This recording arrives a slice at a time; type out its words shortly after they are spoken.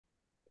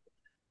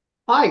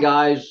Hi,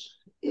 guys.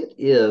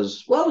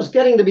 It's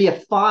getting to be a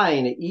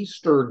fine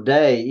Easter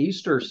day,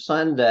 Easter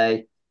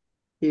Sunday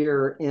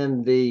here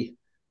in the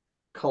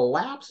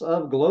collapse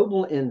of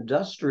global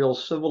industrial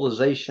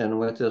civilization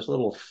with this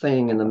little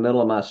thing in the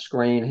middle of my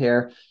screen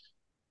here.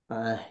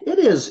 It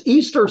is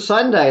Easter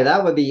Sunday.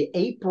 That would be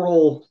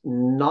April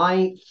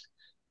 9th,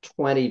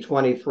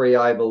 2023,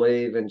 I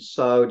believe. And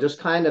so, just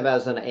kind of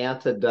as an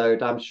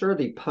antidote, I'm sure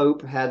the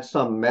Pope had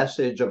some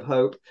message of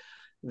hope.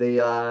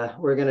 The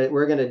we're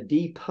gonna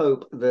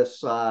depope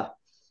this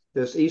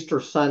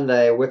Easter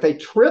Sunday with a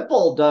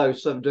triple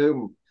dose of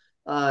doom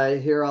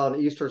here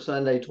on Easter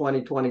Sunday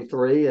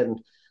 2023. And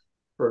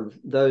for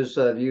those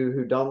of you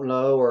who don't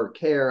know or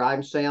care,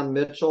 I'm Sam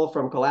Mitchell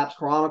from Collapse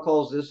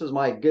Chronicles. This is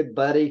my good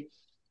buddy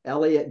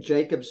Eliot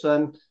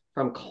Jacobson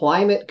from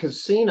Climate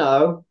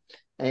Casino,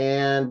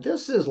 and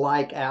this is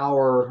like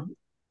our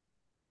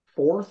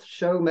fourth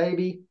show,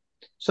 maybe.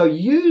 So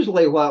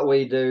usually what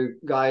we do,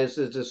 guys,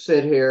 is to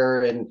sit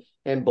here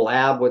and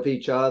blab with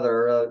each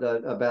other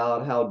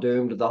about how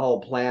doomed the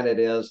whole planet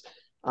is.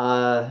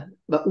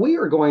 But we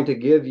are going to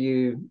give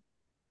you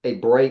a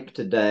break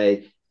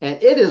today,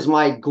 and it is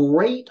my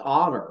great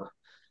honor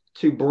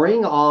to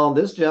bring on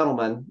this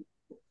gentleman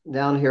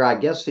down here. I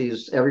guess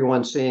he's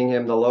everyone's seeing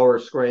him in the lower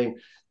screen.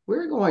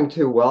 We're going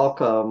to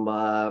welcome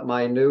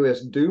my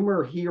newest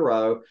Doomer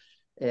hero,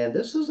 and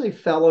this is a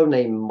fellow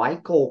named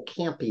Michael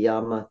Campi.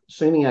 I'm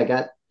assuming I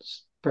got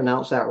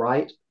pronounced that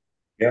right.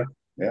 Yeah,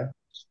 yeah.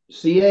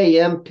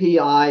 Campi.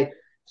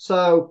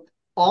 So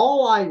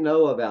all I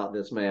know about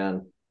this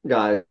man,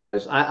 guys,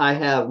 I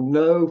have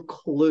no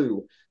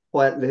clue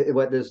what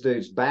this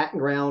dude's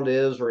background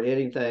is or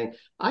anything.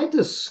 I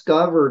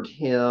discovered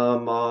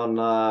him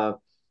on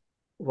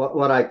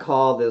what I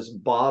call this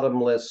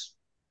bottomless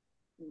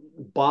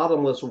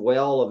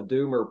well of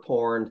doomer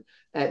porn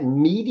at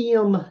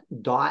medium.com,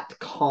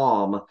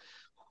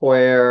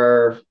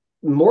 where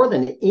more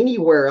than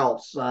anywhere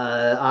else,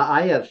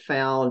 I have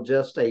found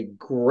just a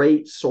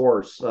great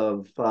source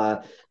of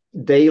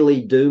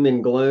daily doom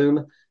and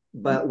gloom.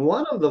 But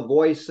one of the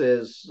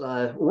voices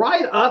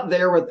right up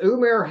there with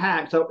Umair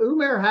Hack. So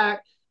Umair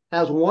Hack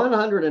has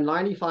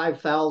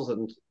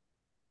 195,000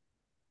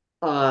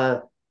 uh,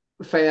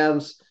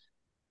 fans,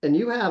 and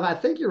you have, I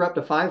think you're up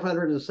to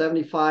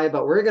 575,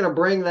 but we're going to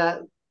bring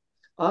that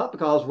up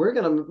because we're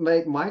going to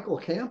make Michael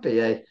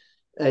Campi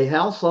a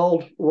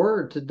household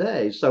word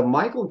today. So,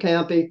 Michael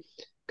Campi,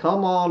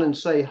 come on and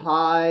say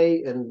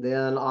hi. And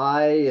then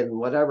I and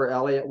whatever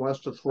Eliot wants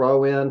to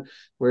throw in,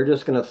 we're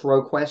just going to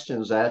throw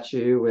questions at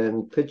you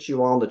and put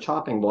you on the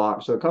chopping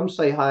block. So, come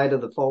say hi to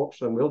the folks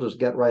and we'll just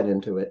get right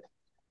into it.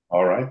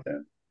 All right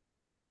then.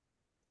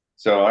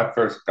 So I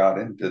first got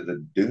into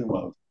the Doom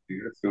of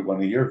Fear through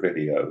one of your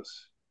videos.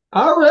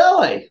 Oh,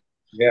 really?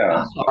 Yeah,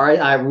 I'm sorry.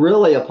 I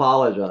really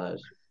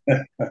apologize.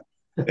 it's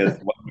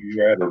when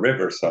you were at a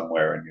river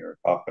somewhere and you were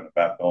talking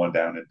about going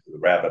down into the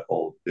rabbit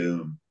hole of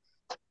doom.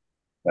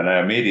 And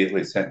I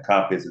immediately sent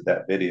copies of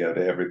that video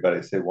to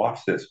everybody. Say, watch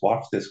this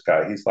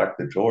guy. He's like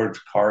the George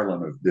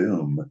Carlin of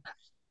doom.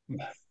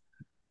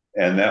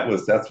 And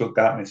that's what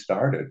got me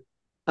started.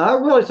 Oh,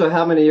 really? So,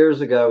 how many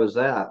years ago was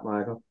that,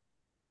 Michael?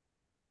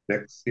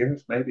 6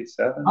 years, maybe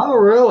seven. Oh,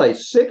 really?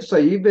 Six. So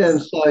you've been,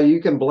 so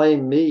you can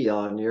blame me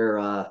on your,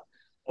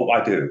 Oh,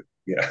 I do.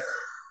 Yeah.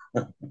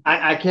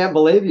 I can't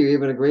believe you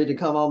even agreed to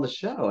come on the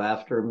show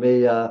after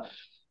me.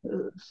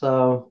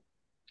 So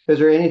is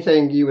there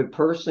anything you would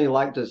personally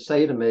like to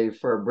say to me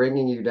for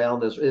bringing you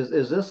down this?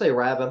 Is this a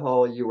rabbit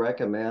hole you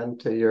recommend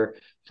to your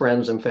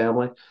friends and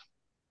family?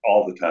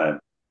 All the time.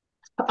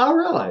 Oh,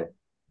 really?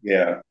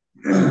 Yeah.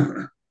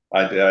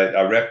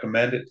 I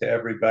recommend it to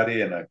everybody,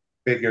 and I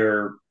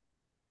figure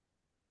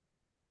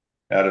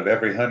out of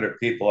every 100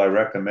 people I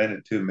recommend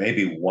it to,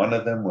 maybe one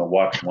of them will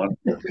watch one of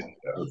the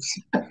videos.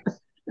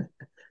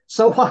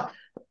 So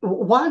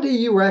why do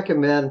you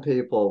recommend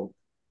people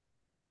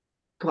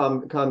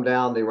come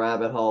down the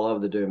rabbit hole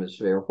of the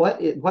doomosphere?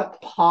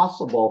 What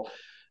possible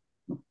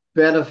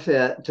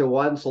benefit to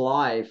one's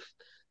life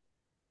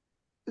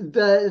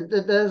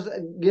does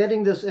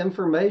getting this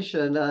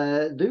information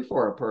do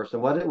for a person?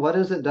 What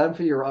has it done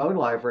for your own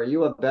life? Are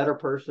you a better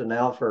person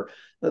now for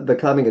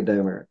becoming a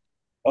doomer?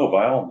 Oh,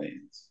 by all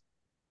means.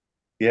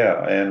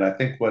 Yeah. And I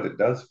think what it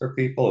does for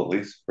people, at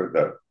least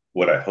for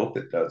what I hope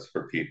it does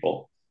for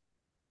people,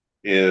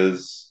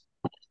 is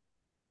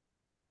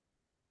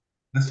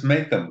just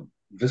wake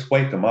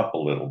them up a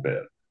little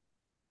bit.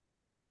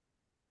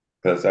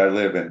 Because I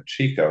live in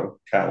Chico,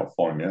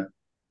 California,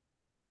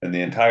 and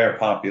the entire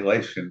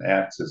population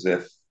acts as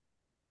if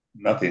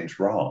nothing's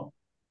wrong.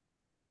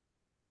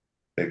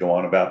 They go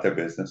on about their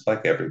business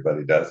like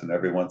everybody does, and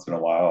every once in a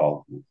while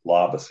I'll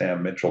lob a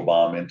Sam Mitchell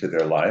bomb into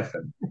their life,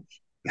 and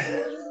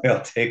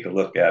they'll take a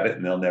look at it,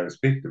 and they'll never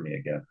speak to me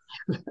again,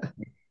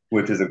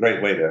 which is a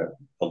great way to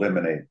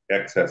eliminate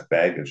excess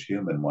baggage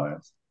human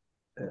wise.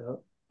 Yeah.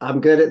 I'm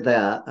good at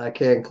that. I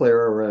can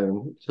clear a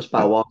room just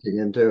by walking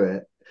into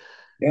it.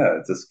 Yeah,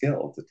 it's a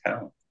skill, it's a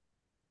talent.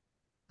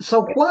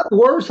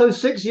 So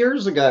 6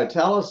 years ago?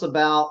 Tell us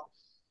about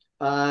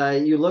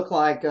You look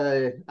like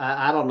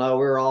I don't know.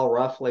 We're all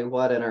roughly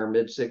what in our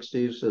mid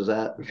 60s. Is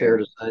that Yeah. fair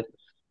to say?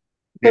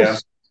 Yeah.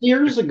 Because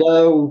years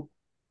ago,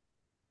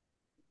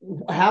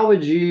 how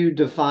would you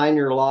define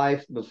your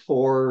life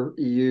before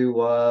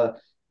you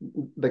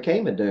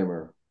became a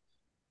doomer?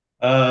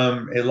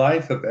 A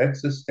life of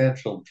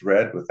existential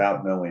dread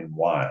without knowing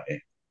why.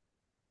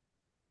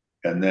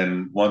 And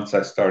then once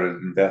I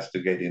started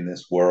investigating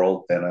this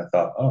world, then I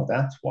thought, oh,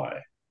 that's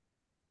why.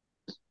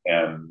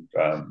 And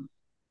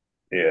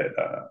it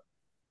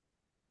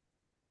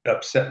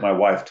upset my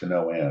wife to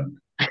no end.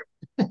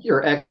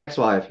 Your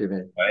ex-wife, you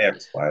mean? My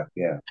ex-wife,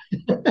 yeah,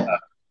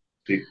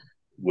 she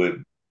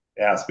would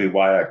ask me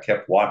why I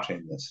kept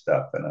watching this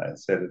stuff, and I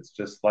said it's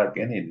just like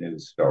any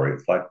news story.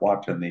 It's like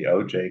watching the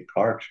OJ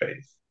car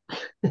chase.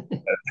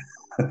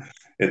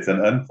 It's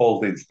an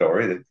unfolding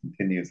story that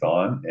continues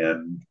on,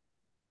 and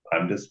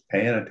I'm just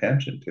paying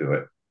attention to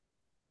it.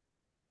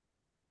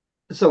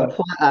 So,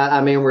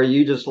 I mean, were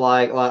you just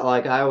like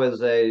I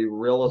was a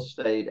real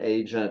estate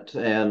agent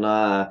and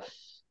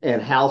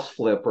house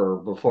flipper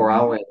before I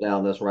Mhm. went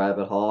down this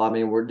rabbit hole? I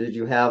mean, did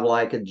you have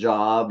like a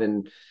job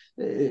and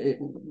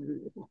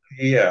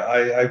Yeah,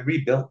 I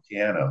rebuilt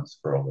pianos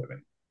for a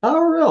living. oh,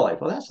 really?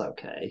 Well, that's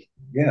okay.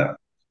 Yeah,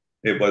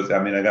 it was.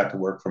 I mean, I got to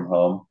work from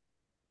home,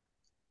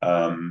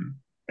 um,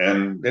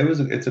 and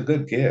it's a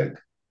good gig.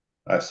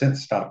 I've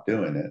since stopped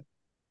doing it,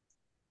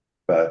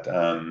 but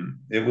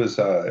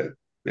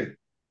it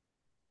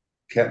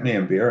kept me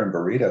in beer and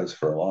burritos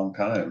for a long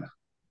time,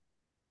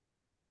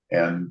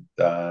 and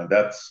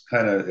that's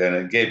kind of and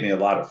it gave me a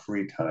lot of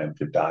free time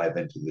to dive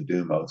into the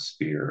Dumo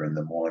sphere in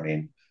the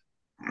morning.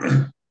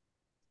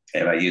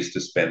 And I used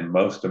to spend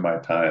most of my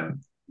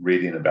time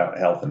reading about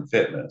health and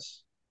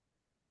fitness.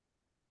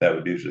 That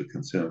would usually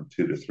consume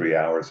 2 to 3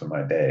 hours of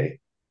my day.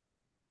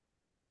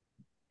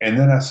 And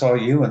then I saw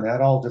you, and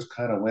that all just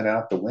kind of went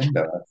out the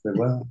window. I said,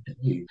 well,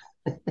 geez.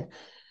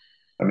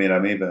 I mean,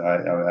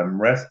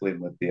 I'm wrestling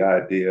with the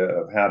idea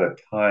of how to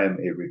time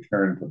a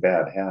return to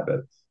bad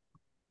habits.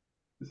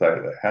 It's like,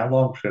 how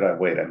long should I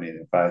wait? I mean,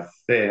 if I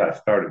say I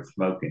started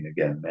smoking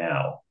again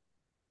now,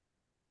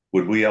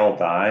 would we all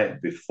die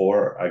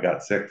before I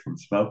got sick from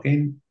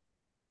smoking,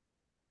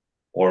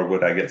 or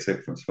would I get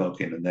sick from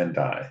smoking and then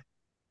die?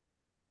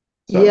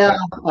 So I'm Yeah,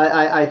 kind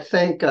I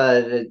think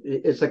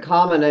it's a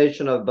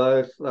combination of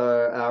both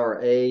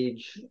our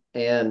age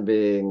and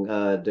being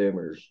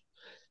doomers.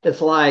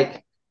 It's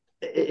like,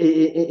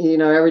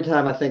 every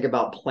time I think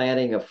about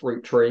planting a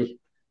fruit tree,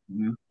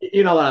 of,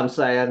 you know what I'm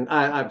saying?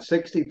 I'm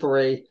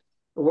 63.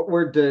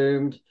 We're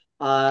doomed.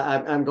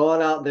 I'm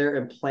going out there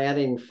and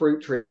planting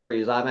fruit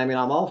trees. I mean,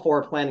 I'm all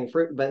for planting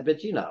fruit, but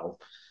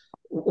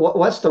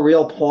what's the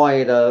real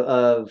point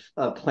of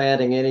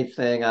planting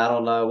anything? I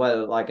don't know,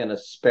 what like an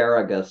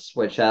asparagus,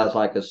 which has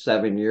like a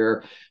 7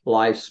 year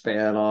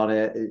lifespan on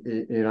it.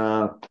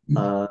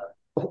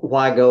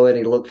 Why go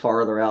any look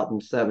farther out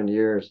than 7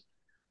 years?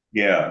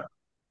 yeah.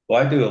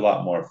 Well, I do a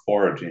lot more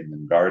foraging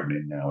than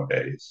gardening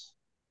nowadays.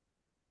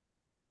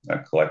 I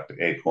collect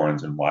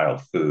acorns and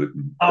wild food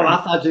and Oh, bring.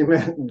 I thought you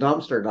meant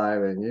dumpster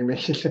diving. You mean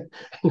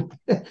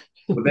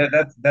Well,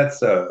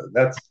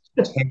 that's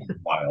tame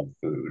wild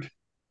food.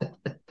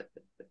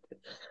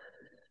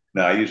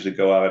 Now, I usually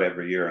go out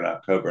every year in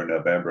October and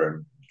November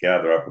and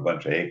gather up a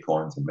bunch of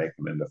acorns and make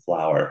them into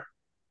flour.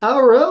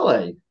 oh,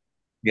 really?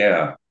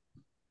 Yeah.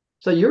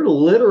 So you're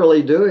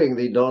literally doing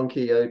the Don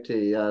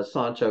Quixote,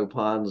 Sancho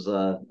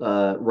Panza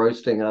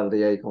roasting of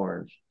the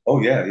acorns.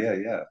 Oh, yeah, yeah,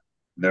 yeah.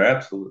 And they're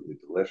absolutely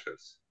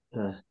delicious.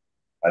 Uh,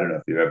 I don't know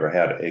if you've ever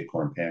had an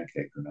acorn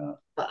pancake or not.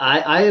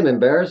 I am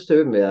embarrassed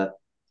to admit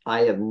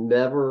I have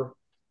never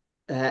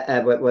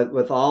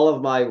with all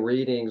of my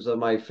readings of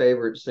my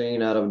favorite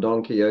scene out of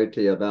Don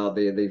Quixote about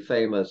the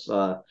famous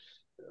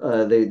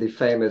the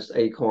famous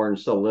acorn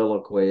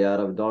soliloquy out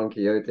of Don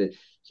Quixote.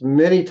 As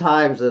many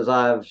times as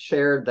I've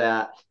shared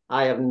that,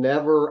 I have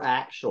never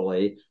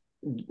actually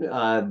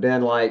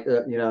been like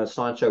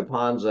Sancho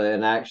Panza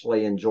and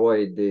actually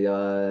enjoyed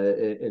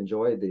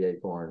the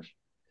acorns.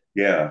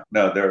 Yeah,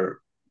 no,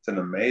 it's an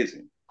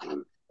amazing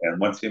food. And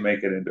once you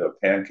make it into a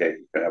pancake,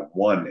 you can have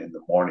one in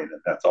the morning,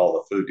 and that's all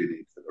the food you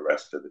need for the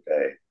rest of the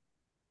day.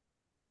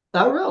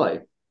 Oh, really?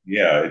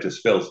 Yeah, it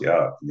just fills you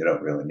up. You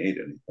don't really need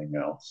anything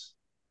else.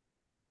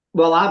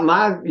 Well,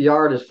 my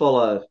yard is full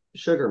of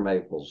sugar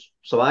maples,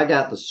 so I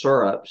got the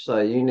syrup. So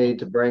you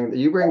bring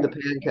the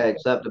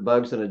pancakes up to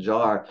Bugs in a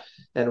jar,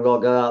 and we'll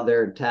go out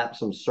there and tap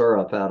some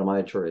syrup out of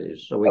my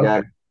trees. So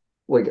Okay.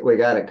 we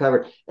got it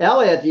covered.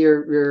 Elliot,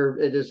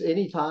 you're just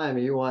any time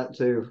you want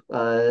to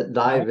Uh,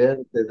 dive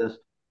into this.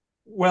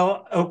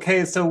 well,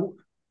 okay. So,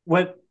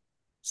 what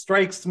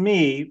strikes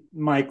me,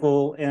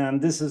 Michael,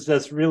 and this is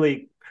just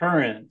really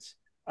current,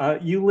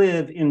 you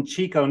live in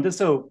Chico, and just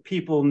so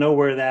people know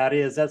where that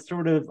is, that's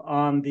sort of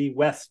on the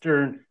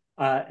western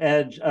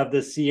edge of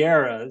the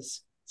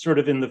Sierras, sort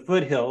of in the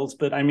foothills.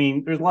 But I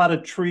mean, there's a lot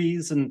of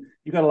trees, and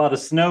you got a lot of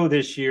snow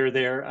this year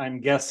there, I'm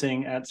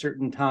guessing, at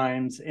certain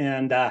times.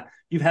 And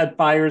you've had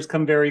fires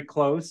come very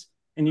close,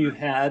 and you've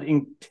had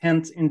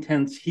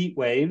intense heat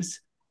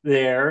waves.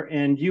 there,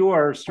 and you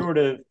are sort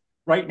of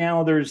right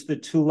now. There's the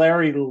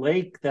Tulare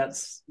Lake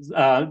that's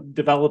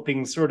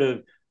developing sort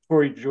of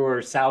towards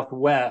your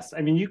southwest.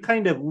 I mean, you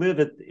kind of live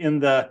in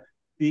the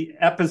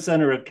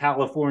epicenter of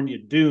California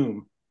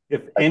doom.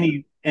 If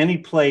any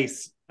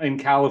place in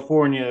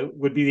California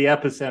would be the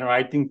epicenter,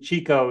 I think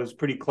Chico is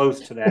pretty close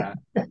to that.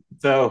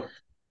 So,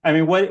 I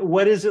mean,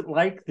 what is it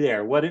like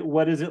there? What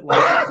is it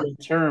like in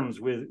terms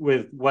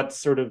with what's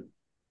sort of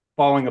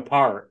falling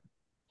apart?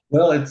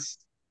 Well, it's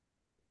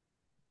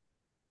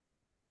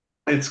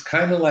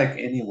kind of like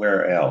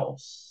anywhere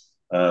else.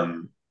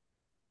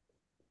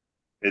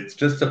 It's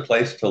just a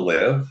place to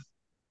live,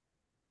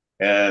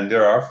 and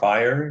there are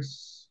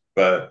fires,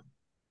 but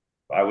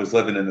I was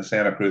living in the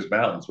Santa Cruz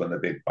Mountains when the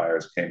big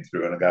fires came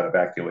through, and I got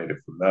evacuated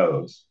from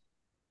those.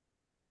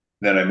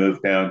 Then I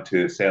moved down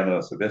to San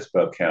Luis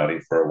Obispo County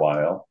for a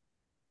while,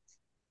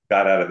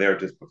 got out of there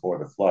just before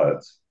the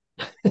floods.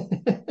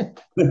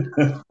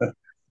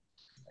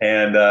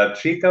 And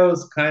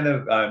Chico's kind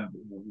of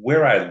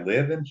where I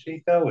live in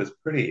Chico is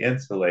pretty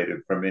insulated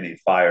from any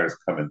fires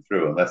coming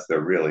through, unless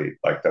they're really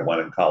like the one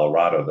in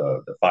Colorado,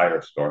 the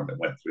firestorm that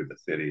went through the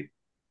city.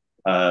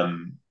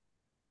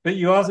 But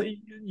you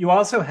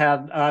also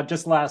had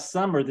just last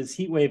summer this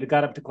heat wave that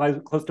got up to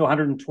close to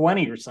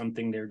 120 or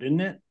something there,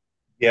 didn't it?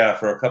 Yeah,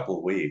 for a couple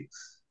of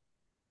weeks.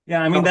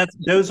 Yeah, I mean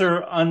those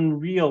are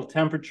unreal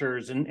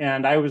temperatures,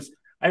 and I was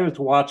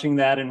watching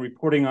that and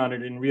reporting on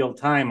it in real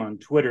time on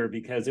Twitter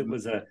because it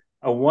was a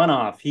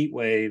one-off heat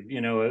wave,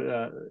 you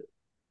know.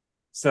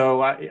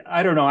 So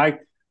I don't know. I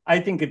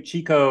think of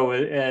Chico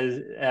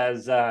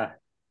as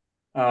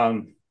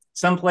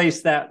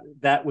someplace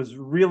that was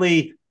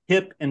really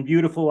hip and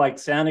beautiful like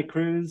Santa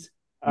Cruz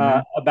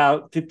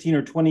about 15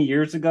 or 20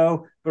 years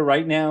ago, but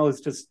right now is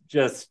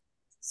just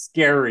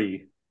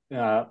scary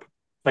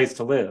place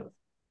to live.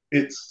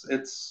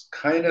 It's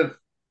kind of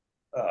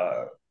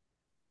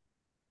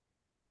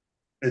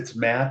it's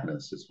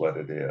madness is what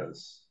it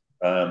is.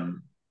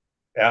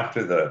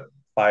 After the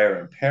fire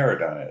in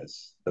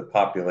Paradise, the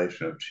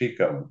population of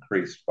Chico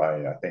increased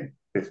by, I think,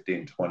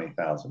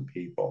 15,000-20,000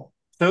 people.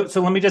 So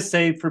let me just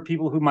say for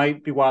people who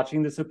might be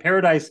watching this, so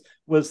Paradise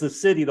was the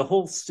city, the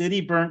whole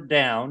city burnt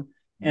down,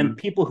 and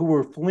people who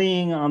were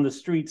fleeing on the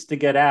streets to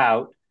get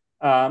out,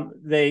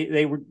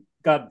 they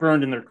got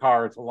burned in their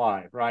cars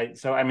alive, right?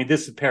 So, I mean,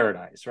 this is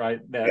Paradise,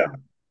 right? Yeah.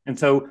 And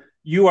so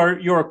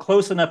you're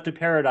close enough to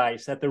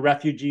Paradise that the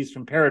refugees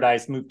from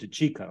Paradise moved to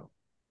Chico.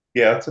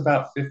 Yeah, it's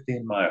about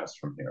 15 miles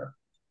from here,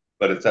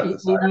 but it's at the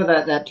side. You know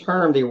that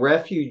term, the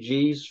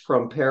refugees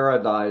from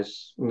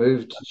Paradise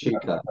moved to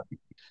Chico.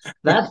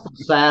 That's the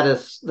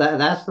saddest.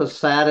 That's the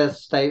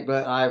saddest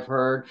statement I've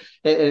heard.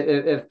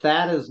 If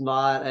that is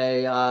not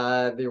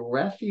the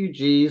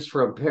refugees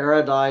from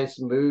Paradise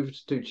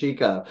moved to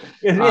Chico,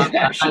 It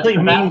actually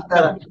means.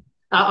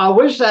 I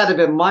wish that had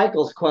been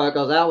Michael's quote,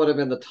 because that would have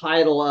been the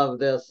title of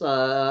this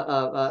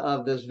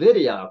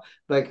video.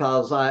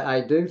 Because I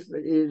do,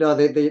 you know,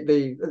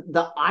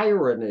 the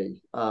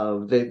irony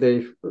of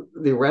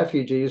the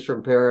refugees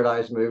from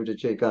Paradise moved to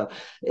Chico,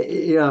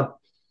 you know.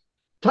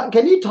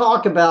 Can you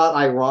talk about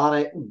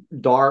ironic,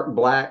 dark,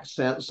 black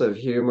sense of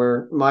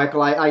humor,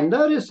 Michael? I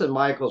noticed in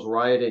Michael's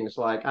writings,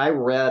 like I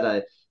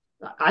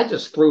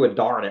just threw a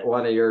dart at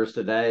one of yours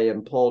today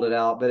and pulled it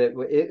out, but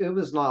it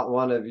was not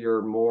one of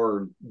your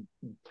more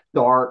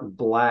dark,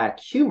 black,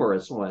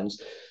 humorous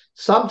ones.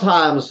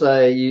 Sometimes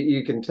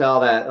you can tell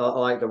that,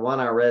 like the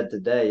one I read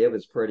today, it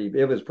was pretty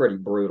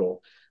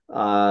brutal.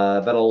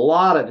 But a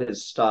lot of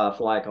his stuff,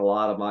 like a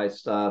lot of my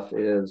stuff,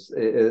 is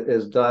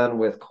done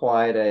with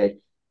quite a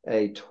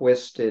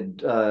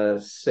twisted,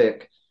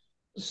 sick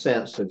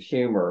sense of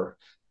humor.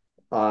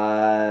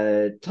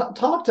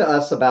 Talk to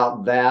us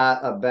about that,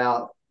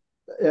 about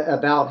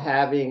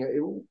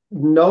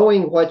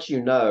knowing what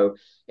you know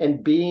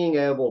and being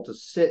able to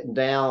sit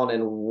down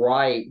and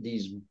write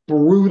these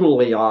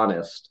brutally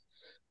honest,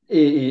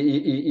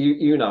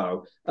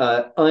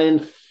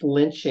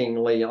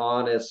 unflinchingly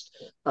honest,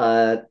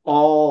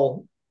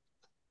 all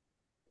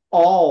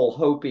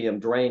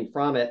hopium drained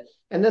from it.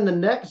 And then the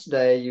next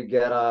day you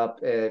get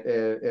up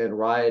and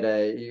write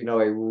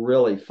a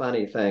really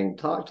funny thing.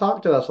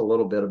 Talk to us a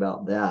little bit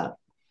about that.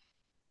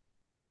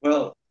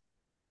 Well,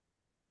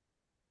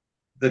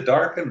 the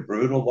dark and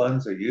brutal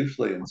ones are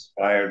usually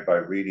inspired by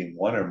reading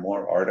one or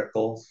more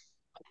articles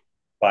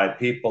by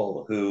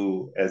people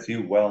who, as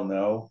you well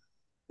know,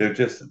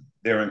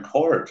 they're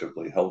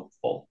incorrigibly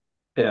hopeful.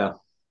 Yeah.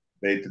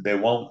 They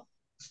won't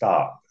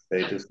stop.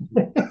 They just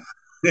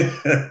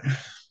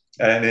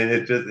and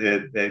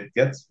it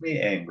gets me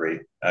angry.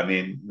 I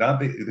mean,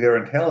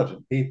 they're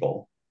intelligent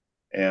people,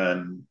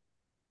 and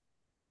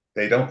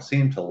they don't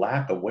seem to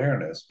lack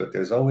awareness, but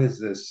there's always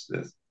this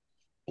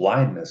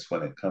blindness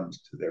when it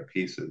comes to their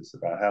pieces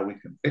about how we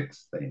can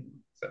fix things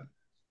and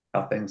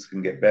how things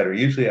can get better.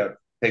 Usually it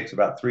takes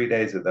about 3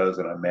 days of those,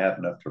 and I'm mad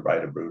enough to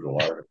write a brutal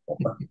article.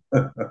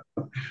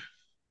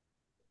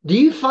 Do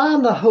you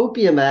find the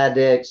hopium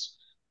addicts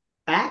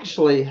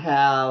actually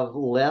have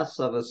less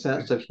of a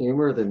sense of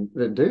humor than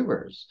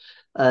doomers.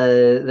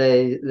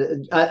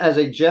 As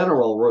a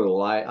general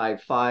rule, I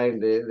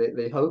find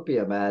the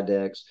hopium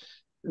addicts,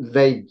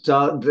 they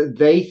don't,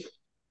 they,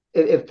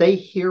 if they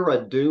hear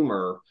a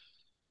doomer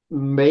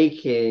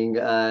making,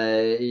 some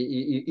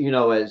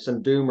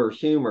doomer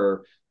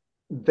humor,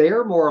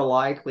 they're more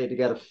likely to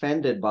get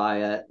offended by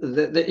it,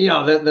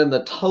 than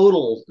the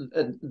total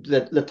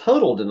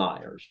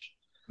deniers.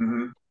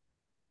 Mm-hmm.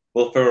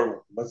 Well,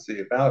 for let's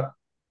see, I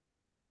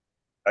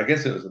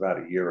guess it was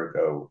about a year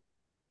ago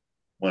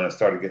when I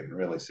started getting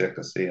really sick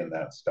of seeing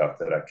that stuff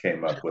that I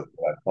came up with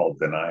what I called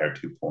Denier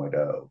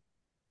 2.0.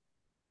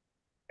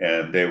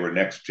 And they were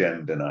next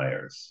gen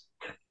deniers.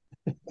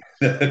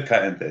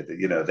 kind of,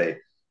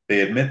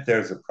 they admit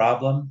there's a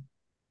problem,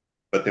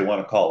 but they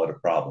want to call it a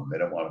problem. They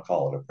don't want to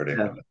call it a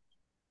predicament.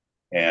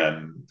 Yeah.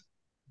 And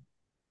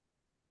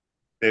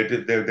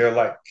they're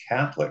like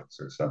Catholics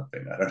or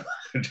something. I don't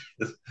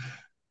know.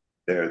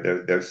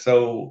 They're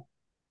so,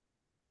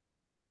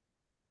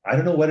 I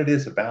don't know what it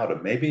is about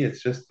them. Maybe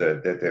it's just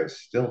that they're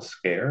still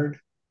scared.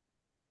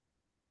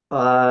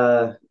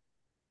 Uh,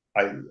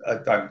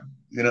 to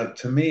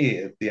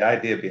me, the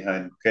idea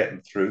behind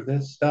getting through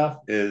this stuff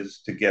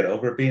is to get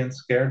over being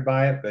scared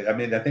by it. But I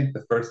mean, I think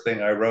the first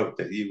thing I wrote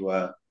that you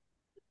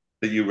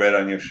read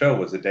on your show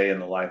was A Day in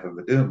the Life of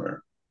a Doomer,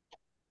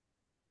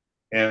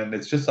 and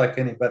it's just like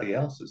anybody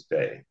else's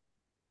day.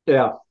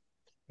 Yeah,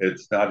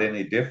 it's not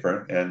any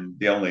different, and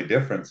the only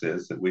difference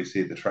is that we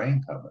see the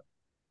train coming,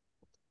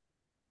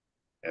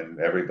 and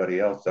everybody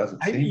else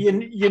doesn't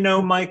see.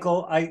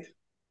 Michael, I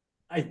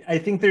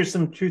think there's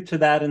some truth to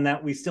that, in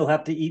that we still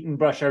have to eat and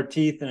brush our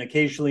teeth and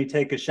occasionally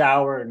take a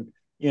shower and,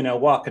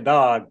 walk a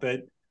dog.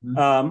 But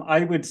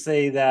I would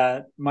say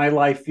that my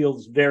life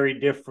feels very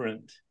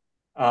different.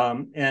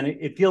 And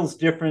it feels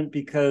different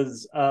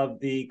because of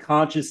the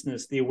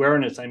consciousness, the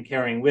awareness I'm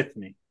carrying with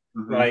me,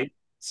 right?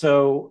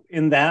 So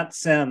in that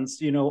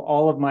sense,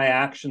 all of my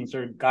actions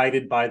are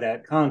guided by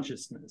that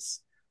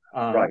consciousness.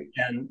 Right.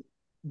 And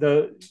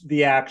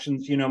the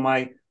actions,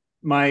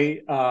 my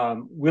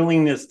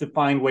willingness to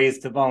find ways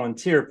to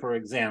volunteer, for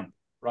example,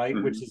 right,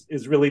 which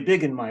is really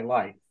big in my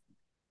life,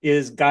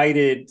 is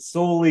guided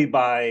solely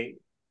by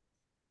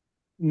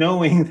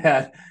knowing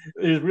that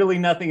there's really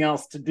nothing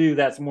else to do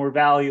that's more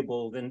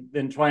valuable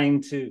than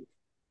trying to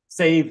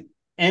save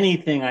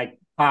anything I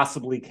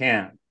possibly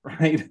can,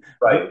 right?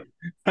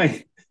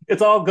 Right.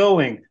 It's all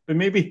going, but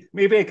maybe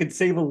I could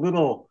save a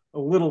little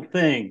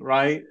thing,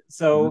 right?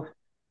 So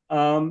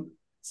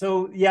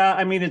so yeah,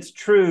 I mean, it's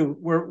true.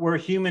 We're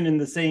human in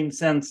the same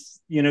sense,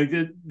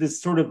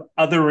 this sort of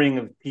othering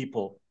of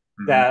people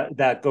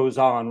that goes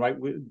on, right?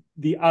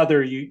 The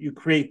other, you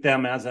create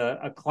them as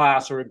a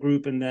class or a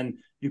group, and then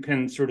you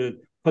can sort of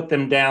put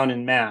them down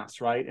in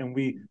mass, right? And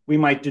we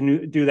might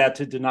do that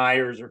to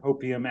deniers or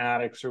opium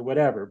addicts or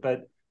whatever.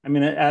 But I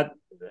mean,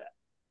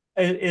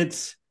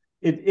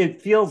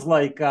 it feels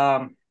like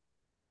there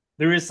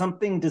is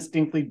something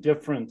distinctly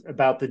different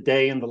about the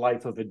day in the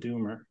life of a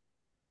doomer.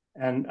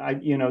 And I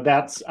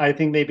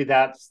think maybe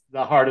that's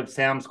the heart of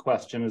Sam's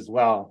question as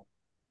well.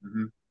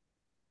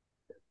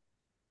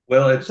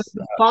 Well, it's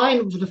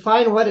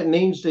define what it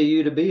means to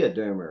you to be a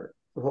doomer.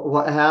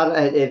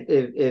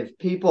 If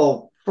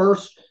people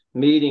first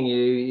meeting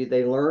you,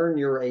 they learn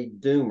you're a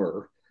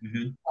doomer.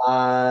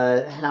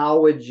 How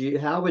would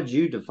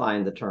you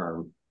define the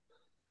term?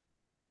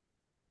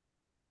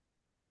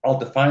 I'll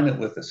define it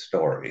with a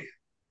story.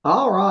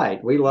 All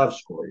right. We love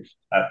stories.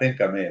 I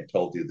think I may have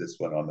told you this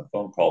one on the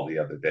phone call the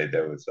other day.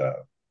 There was a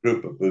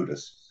group of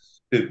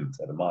Buddhist students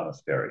at a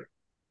monastery,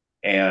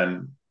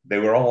 and they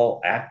were all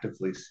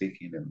actively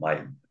seeking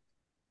enlightenment.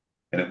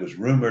 And it was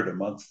rumored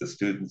amongst the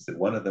students that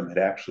one of them had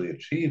actually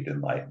achieved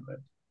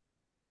enlightenment.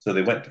 So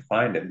they went to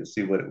find him to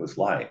see what it was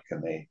like,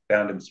 and they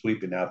found him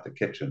sweeping out the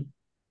kitchen.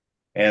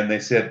 And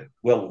they said,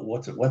 "Well,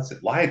 what's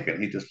it like?"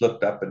 And he just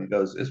looked up and he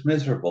goes, "As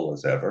miserable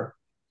as ever,"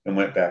 and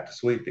went back to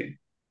sweeping.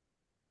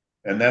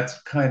 And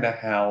that's kind of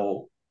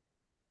how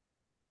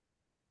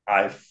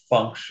I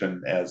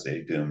function as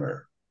a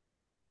doomer.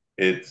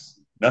 It's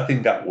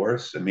nothing got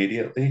worse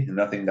immediately and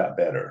nothing got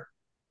better.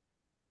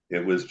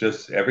 It was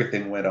just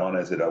everything went on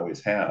as it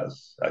always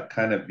has. I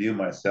kind of view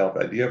myself.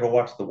 Do you ever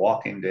watch The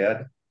Walking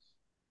Dead?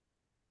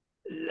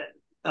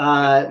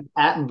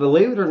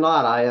 Believe it or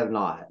not, I have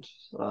not.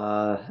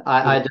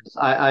 I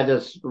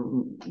just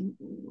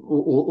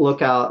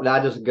look out.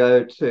 I just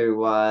go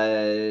to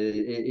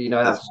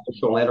have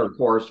social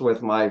intercourse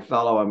with my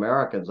fellow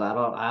Americans. I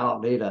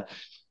don't need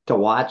to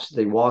watch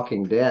The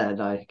Walking Dead.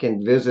 I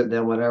can visit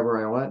them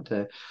whenever I want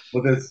to.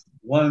 Well, there's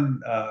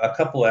a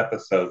couple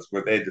episodes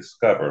where they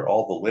discover,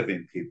 all the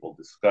living people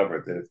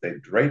discover, that if they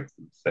drape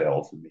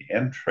themselves in the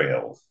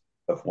entrails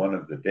of one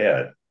of the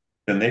dead,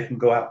 then they can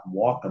go out and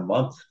walk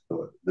amongst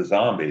the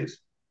zombies,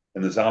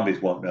 and the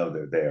zombies won't know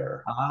they're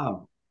there.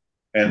 Oh.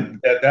 And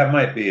that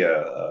might be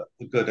a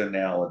good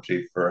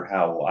analogy for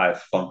how I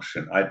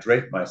function. I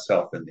drape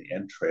myself in the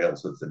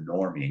entrails of the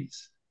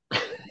normies. I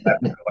can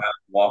go out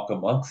and walk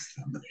amongst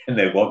them, and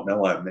they won't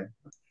know I'm there.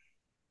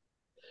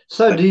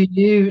 So do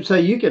you? So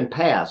you can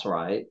pass,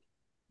 right?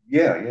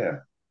 Yeah,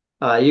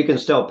 yeah. You can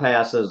still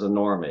pass as a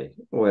normie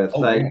with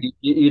Oh, yeah.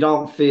 you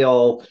don't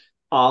feel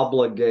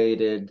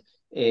obligated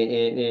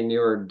in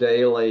your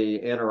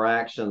daily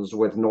interactions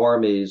with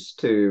normies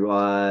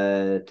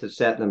to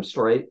set them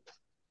straight.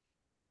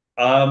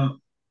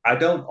 Um, I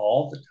don't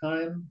all the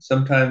time.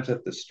 Sometimes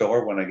at the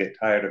store, when I get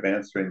tired of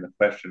answering the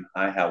question,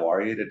 "Hi, how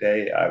are you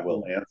today?" I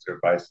will answer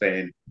by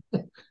saying,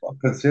 "Well,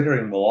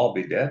 considering we'll all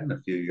be dead in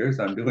a few years,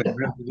 I'm doing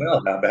really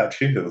well. How about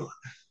you?"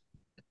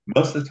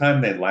 Most of the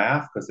time, they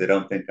laugh because they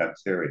don't think I'm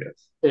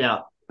serious. Yeah,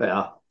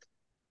 yeah.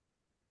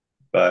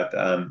 But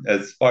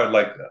as far as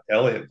like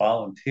Eliot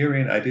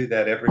volunteering, I do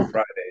that every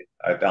Friday.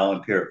 I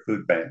volunteer at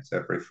food banks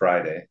every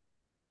Friday,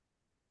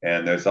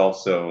 and there's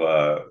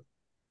also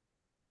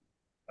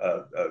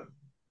a,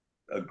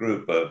 a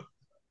group of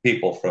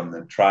people from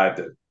the tribe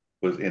that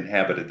was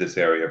inhabited this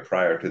area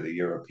prior to the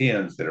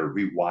Europeans that are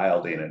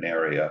rewilding an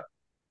area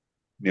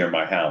near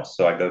my house.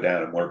 So I go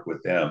down and work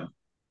with them,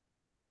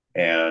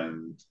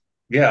 and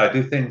yeah, I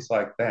do things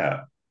like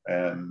that,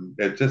 and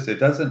it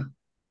doesn't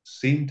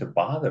seem to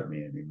bother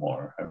me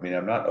anymore. I mean,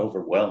 I'm not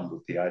overwhelmed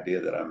with the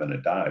idea that I'm going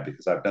to die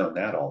because I've known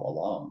that all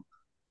along.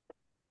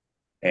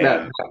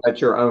 That And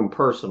that's your own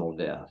personal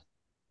death.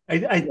 I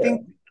Yeah.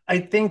 think I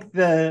think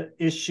the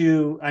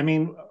issue, I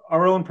mean,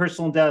 our own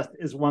personal death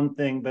is one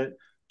thing, but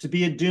to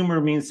be a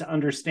doomer means to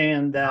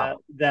understand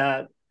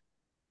that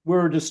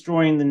we're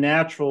destroying the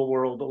natural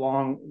world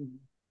along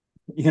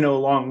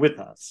with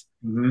us.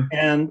 mm-hmm.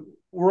 And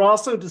we're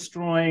also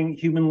destroying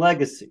human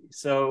legacy.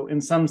 So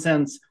in some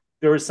sense,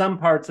 there are some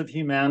parts of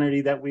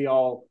humanity that we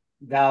all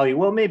value.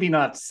 Well, maybe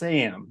not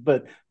Sam,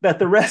 but that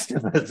the rest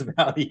of us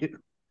value.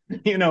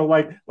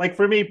 Like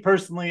for me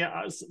personally,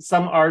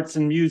 some arts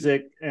and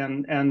music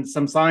and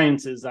some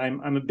sciences,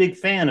 I'm a big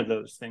fan of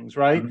those things,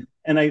 right? Mm-hmm.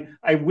 And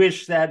I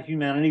wish that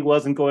humanity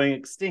wasn't going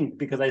extinct,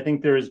 because I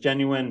think there is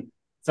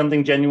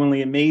something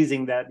genuinely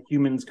amazing that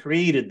humans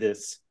created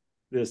this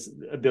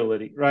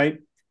ability, right?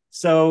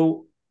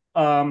 So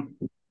um,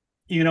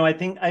 I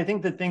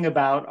think the thing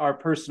about our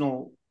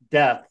personal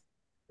death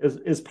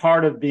is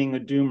part of being a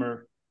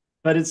doomer,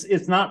 but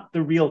it's not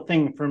the real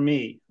thing for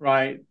me,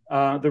 right?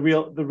 The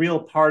real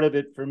part of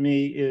it for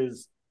me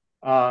is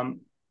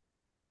um,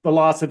 the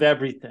loss of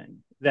everything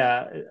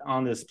that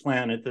on this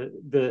planet.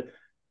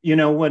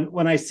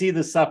 When I see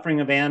the suffering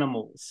of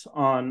animals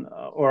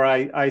or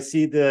I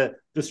see the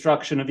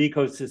destruction of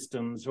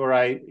ecosystems, or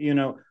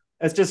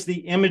it's just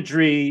the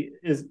imagery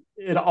is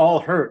it all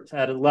hurts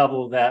at a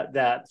level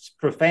that's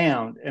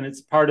profound, and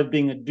it's part of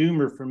being a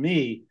doomer for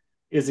me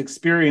is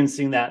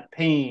experiencing that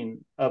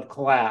pain of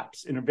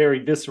collapse in a very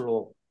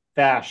visceral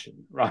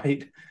fashion,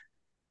 right?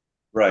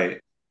 Right.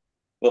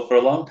 Well, for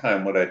a long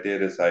time, what I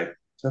did is I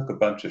took a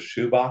bunch of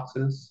shoe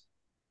boxes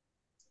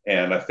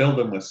and I filled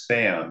them with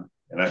sand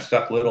and I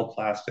stuck little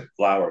plastic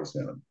flowers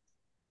in them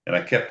and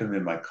I kept them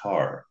in my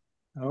car.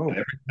 And Oh,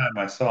 every time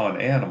I saw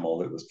an animal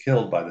that was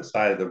killed by the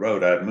side of the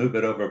road, I'd move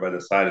it over by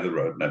the side of the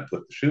road and I'd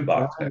put the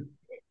shoebox next,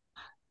 right.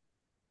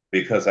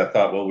 because I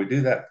thought, well, we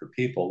do that for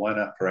people. Why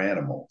not for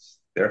animals?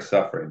 They're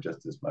suffering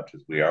just as much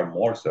as we are,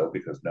 more so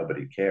because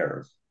nobody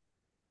cares.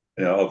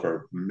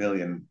 Over 1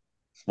 million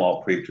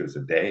small creatures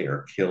a day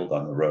are killed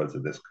on the roads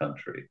of this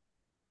country.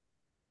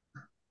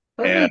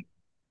 Let And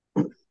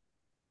me.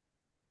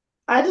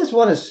 I just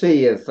want to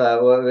see if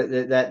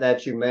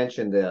that you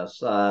mentioned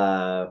this.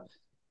 I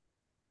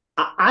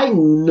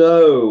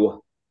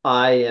know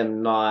I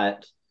am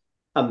not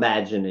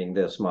imagining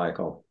this,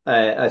 Michael,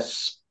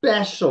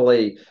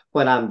 especially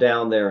when I'm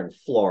down there in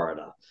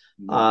Florida.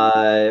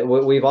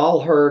 We've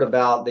all heard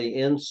about the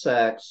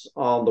insects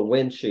on the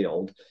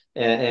windshield,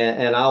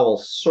 and I will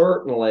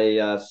certainly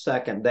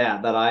second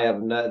that that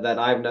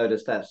I've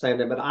noticed that same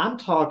thing. But I'm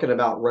talking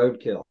about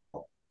roadkill.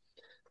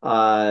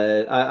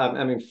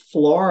 I mean,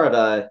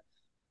 Florida.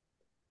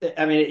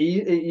 I mean,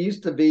 it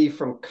used to be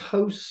from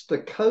coast to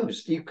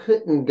coast. You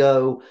couldn't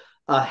go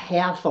a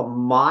half a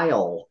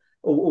mile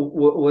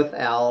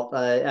without,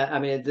 I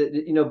mean,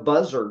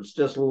 buzzards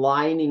just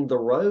lining the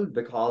road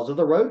because of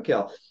the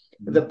roadkill.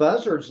 The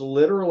buzzards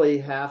literally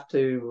have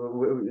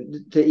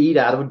to eat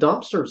out of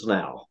dumpsters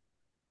now,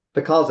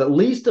 because at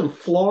least in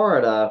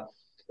Florida,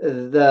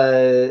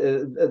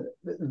 the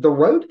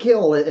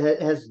roadkill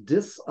has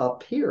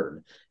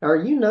disappeared. Are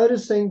you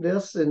noticing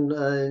this in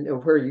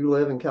where you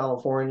live in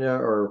California,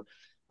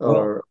 well,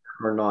 or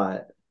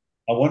not?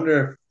 I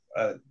wonder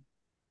if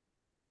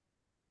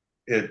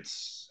it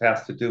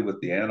has to do with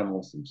the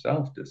animals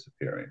themselves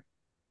disappearing.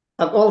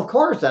 Well, of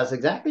course, that's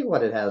exactly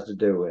what it has to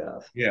do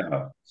with.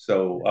 Yeah.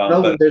 So,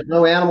 No, but there's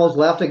no animals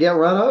left to get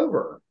run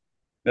over.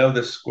 no,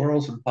 there's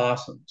squirrels and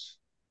possums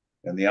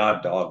and the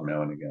odd dog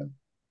now and again.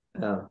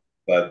 Yeah.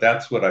 But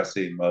that's what I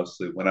see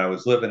mostly. When I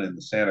was living in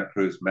the Santa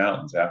Cruz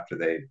Mountains after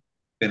they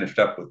finished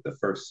up with the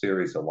first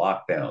series of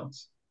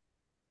lockdowns,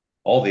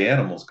 all the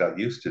animals got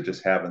used to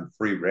just having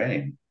free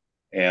reign.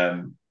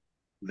 And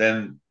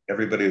then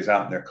everybody was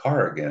out in their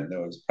car again.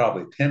 There was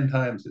probably 10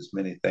 times as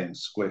many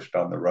things squished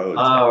on the roads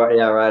Oh,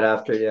 yeah, right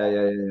after. Yeah,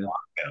 yeah,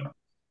 yeah,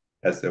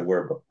 as there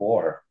were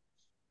before.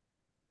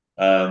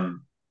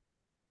 Um,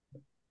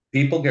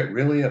 People get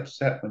really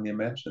upset when you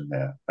mention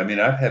that. I mean,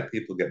 I've had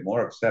people get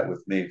more upset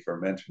with me for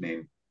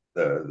mentioning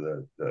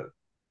the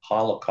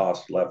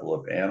Holocaust level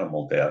of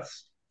animal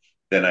deaths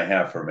than I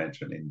have for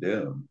mentioning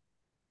doom.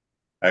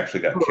 I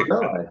actually got Oh, kicked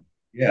out. really?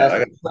 Yeah,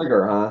 That's a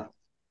trigger, huh?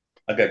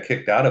 I got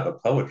kicked out of a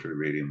poetry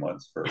reading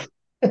once for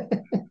that.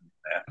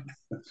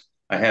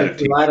 I had Did a you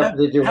teacher. write a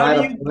Did you How do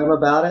write a you poem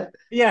about it?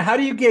 Yeah, how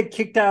do you get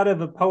kicked out of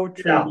a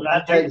poetry Yeah, reading?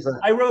 that takes a.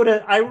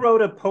 I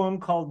wrote a poem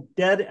called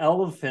Dead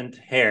Elephant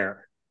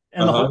Hair.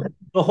 And Uh-huh.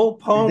 the whole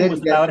You poem was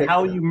didn't get about kicked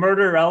how out. you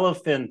murder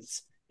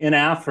elephants in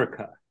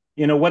Africa.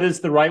 You know, what is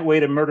the right way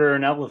to murder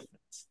an elephant?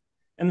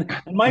 And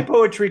my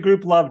poetry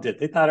group loved it.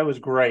 They thought it was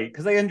great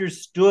because they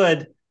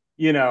understood,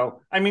 you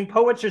know, I mean,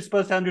 poets are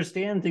supposed to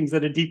understand things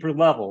at a deeper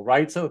level,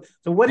 right? So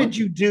what did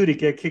you do to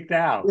get kicked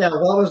out? Yeah,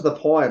 what was the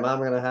poem? I'm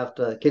gonna have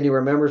to. Can you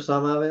remember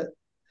some of it?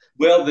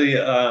 Well,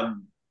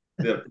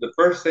 the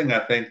first thing I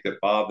think that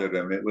bothered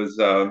him, it was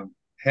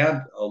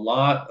had a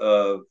lot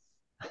of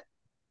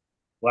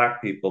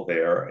black people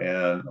there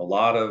and a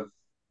lot of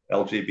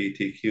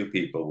LGBTQ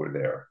people were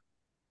there.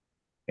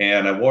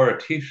 And I wore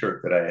a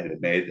T-shirt that I had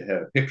made that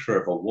had a picture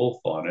of a wolf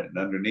on it, and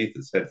underneath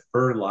it said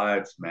 "Fur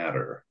Lives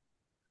Matter,"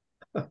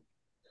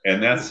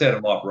 and that set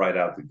him off right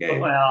out the gate.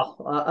 Well,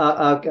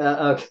 okay.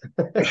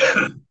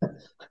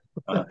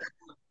 Uh,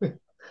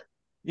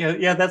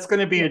 Yeah, that's going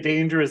to be a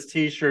dangerous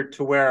T-shirt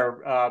to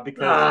wear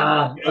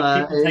because you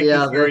know, people take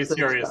Yeah, this very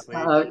seriously.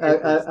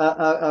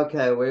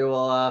 okay. We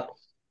will.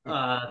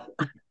 Uh,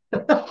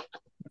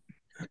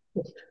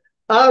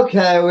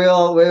 okay, we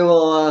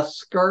will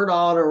skirt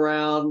on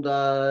around.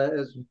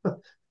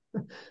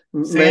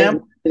 Maybe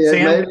Sam,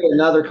 Sam, maybe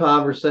another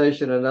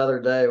conversation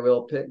another day.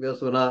 We'll pick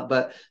this one up,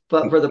 but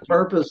for the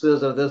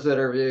purposes of this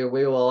interview,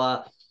 we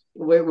will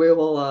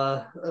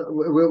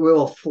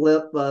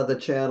flip the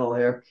channel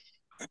here.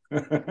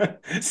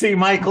 see,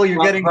 Michael, From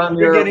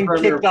you're your getting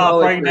from your kicked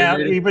off right poetry now.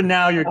 reading. Even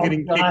now, you're Oh getting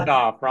kicked God,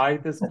 off.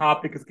 Right? This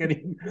topic is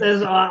getting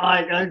this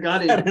I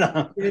got shut him. it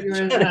off.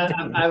 Shut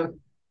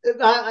it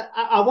down.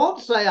 I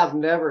won't say I've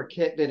never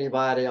kicked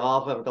anybody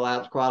off of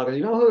Collapse Chronicles.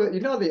 You know who? You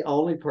know the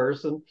only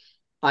person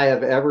I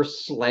have ever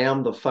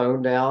slammed the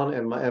phone down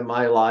in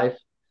my life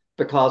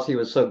because he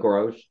was so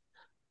gross.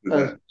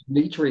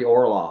 Dmitry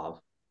Orlov.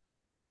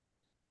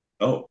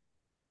 oh,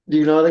 Do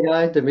you know the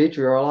guy,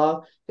 Dmitry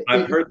Orlov?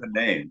 I've heard the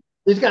name.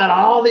 He's got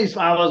all these.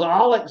 I was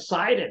all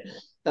excited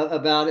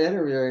about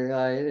interviewing.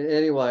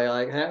 Anyway,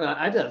 like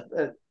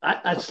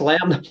I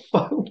slammed the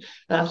phone.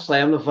 I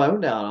slammed the phone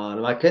down on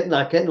him. I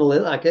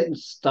couldn't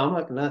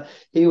stomach. No,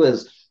 he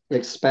was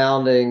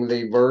expounding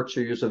the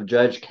virtues of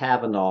Judge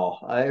Kavanaugh.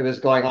 It was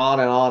going on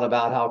and on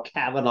about how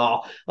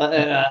Kavanaugh.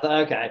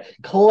 Okay,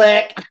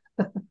 click.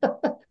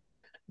 I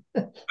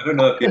don't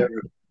know if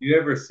you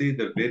ever see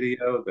the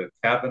video, the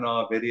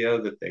Kavanaugh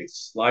video that they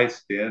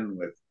sliced in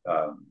with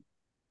uh,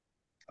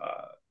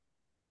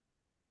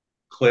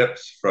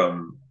 clips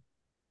from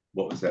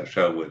what was that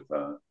show with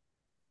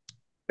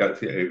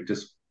it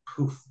just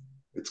poof,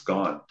 it's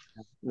gone.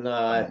 No,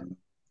 Um,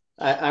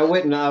 I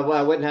wouldn't.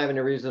 I wouldn't have any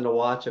reason to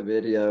watch a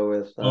video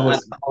with. oh, I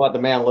don't know what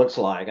the man looks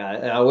like.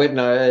 I wouldn't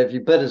know if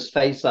you put his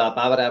face up.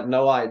 I would have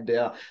no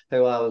idea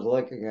who I was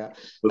looking at.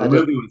 well, I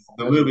just.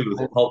 the movie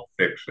was Pulp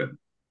Fiction,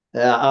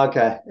 Yeah.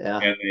 Okay. Yeah.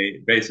 and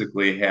they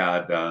basically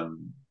had uh,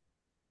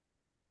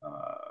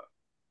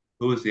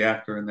 who was the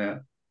actor in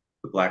that?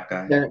 The black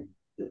guy. There,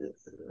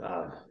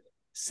 uh,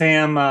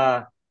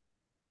 Sam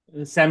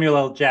Samuel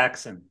L.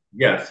 Jackson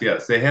Yes,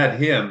 yes, they had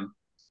him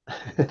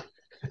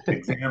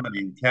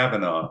examining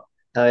Kavanaugh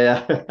oh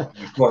yeah. in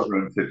a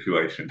courtroom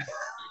situation.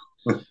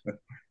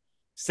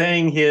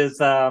 saying his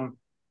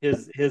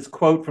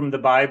quote from the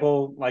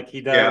Bible like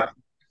he does.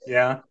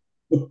 Yeah.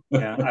 Yeah,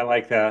 yeah, I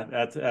like that.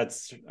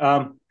 That's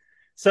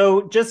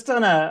so just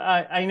on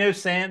I know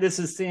Sam, this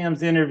is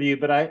Sam's interview,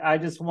 but I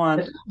just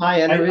want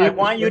My interview. I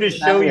want you to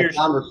show having a your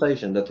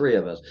conversation. The three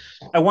of us.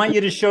 I want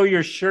you to show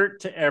your shirt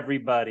to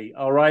everybody,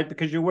 all right?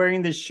 Because you're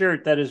wearing this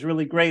shirt that is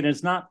really great and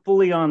it's not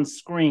fully on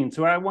screen.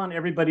 So I want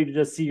everybody to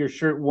just see your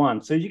shirt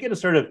once. So you get to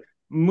sort of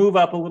move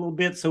up a little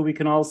bit so we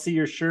can all see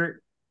your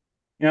shirt.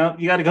 You know,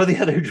 you got to go the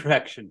other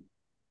direction.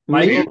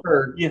 Michael,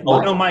 yeah,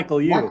 Oh, no,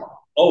 Michael, you.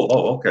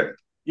 okay.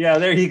 Yeah,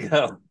 there you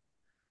go.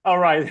 All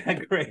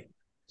right, great.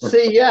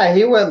 See, yeah,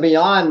 he went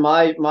beyond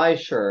my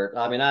shirt.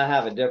 I mean, I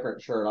have a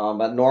different shirt on,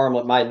 but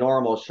my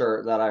normal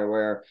shirt that I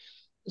wear.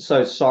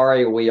 So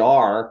sorry we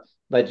are,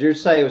 but you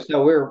say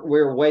so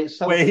we're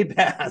Way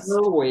past.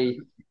 were we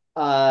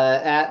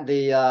at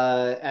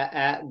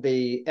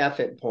the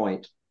effort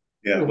point.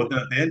 Yeah. Well,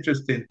 the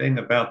interesting thing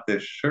about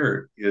this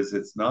shirt is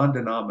it's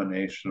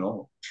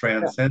non-denominational,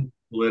 transcends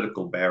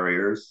political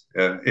barriers.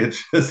 It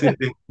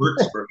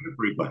works for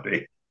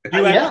everybody.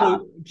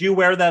 Do you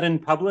wear that in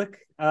public?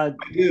 I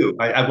do.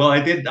 Well, I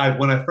did.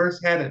 When I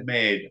first had it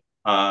made,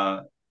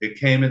 it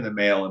came in the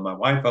mail, and my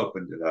wife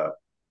opened it up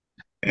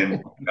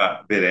and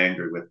got a bit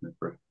angry with me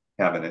for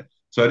having it.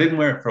 So I didn't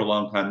wear it for a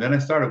long time. Then I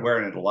started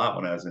wearing it a lot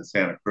when I was in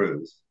Santa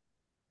Cruz,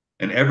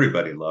 and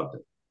everybody loved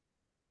it.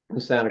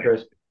 In Santa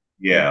Cruz.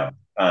 Yeah.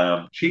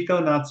 Chico,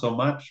 not so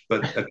much,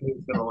 but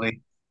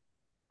occasionally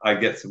I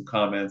get some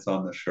comments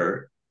on the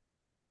shirt.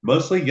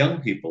 Mostly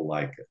young people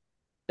like it.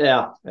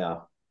 Yeah, yeah.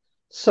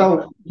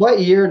 So, what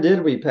year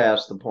did we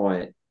pass the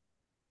point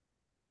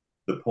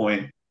The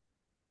point,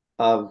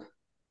 of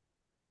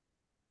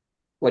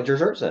what your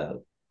shirt said?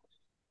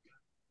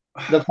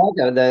 The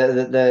photo,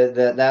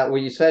 the that well,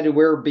 you said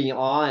we're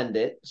beyond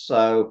it.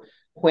 So,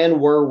 when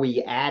were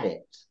we at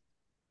it?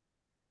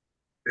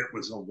 it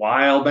was a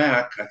while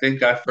back. I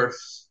think I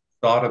first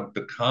thought of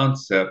the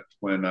concept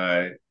when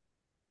I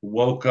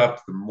woke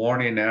up the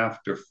morning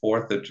after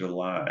 4th of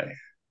July.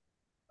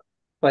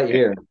 What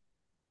year?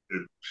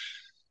 It,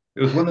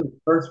 it was one of the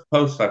first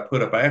posts I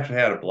put up. I actually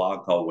had a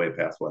blog called Way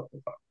Past What the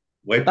Fuck.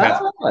 Way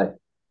Past, Oh, really?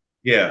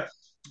 yeah.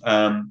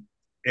 Um,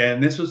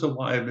 and this was a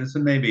while, this is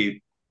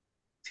maybe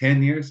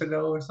 10 years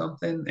ago or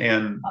something.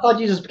 And I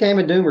thought you just became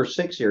a doomer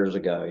 6 years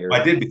ago. I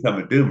You're did become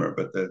a doomer,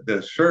 but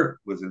the shirt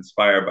was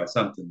inspired by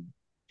something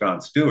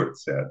Jon Stewart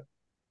said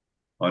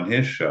on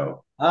his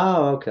show.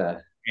 oh, okay.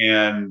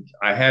 And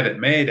I had it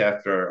made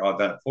after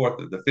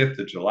the 5th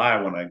of July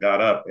when I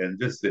got up, and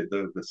just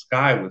the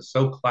sky was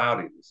so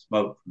cloudy with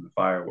smoke from the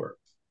fireworks.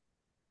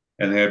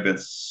 And there had been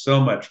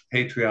so much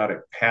patriotic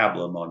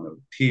pablum on the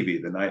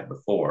TV the night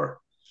before.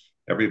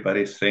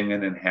 Everybody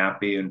singing and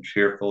happy and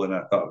cheerful. And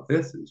I thought,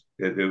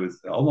 it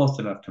was almost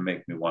enough to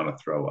make me want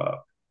to throw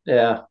up.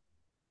 Yeah.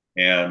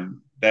 And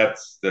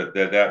that's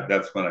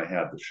when I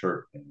had the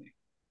shirt in me.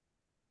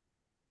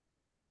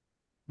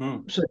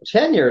 So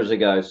 10 years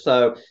ago.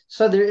 So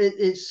there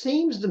it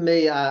seems to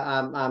me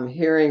I'm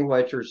hearing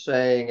what you're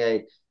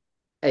saying,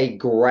 a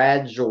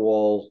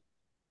gradual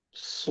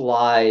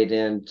slide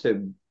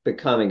into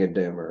becoming a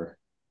doomer.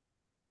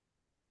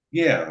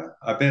 Yeah,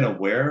 I've been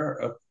aware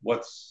of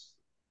what's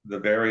the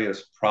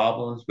various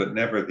problems, but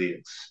never the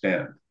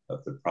extent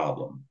of the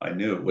problem. I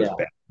knew it was Yeah.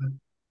 bad,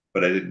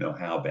 but I didn't know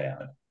how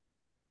bad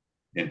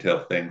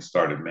until things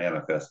started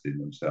manifesting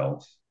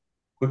themselves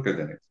quicker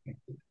than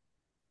expected.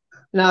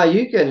 Now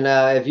you can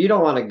if you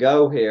don't want to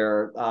go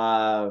here,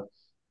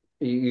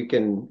 you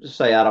can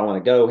say I don't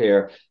want to go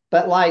here.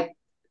 But like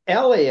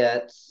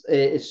Eliot,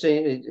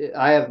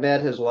 I have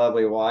met his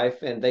lovely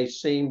wife, and they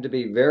seem to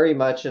be very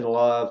much in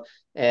love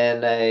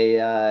and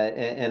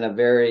a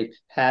very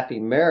happy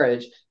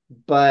marriage.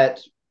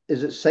 But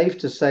is it safe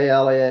to say,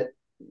 Eliot,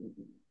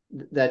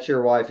 that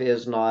your wife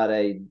is not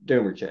a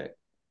doomer chick?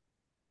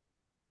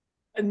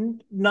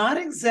 Not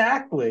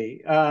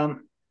exactly.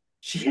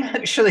 She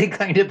actually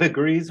kind of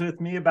agrees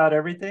with me about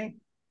everything.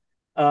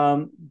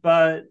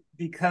 But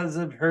because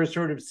of her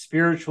sort of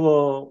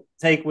spiritual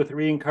take with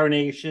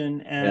reincarnation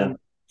Yeah. and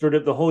sort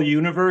of the whole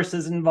universe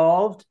is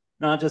involved,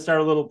 not just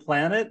our little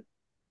planet,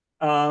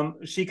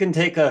 she can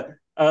take a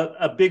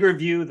bigger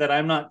view that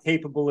I'm not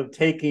capable of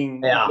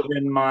taking Yeah.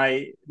 within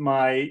my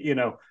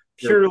Your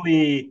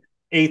purely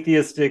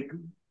atheistic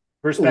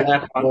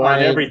perspective left on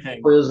brain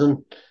everything.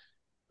 prison.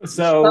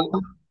 So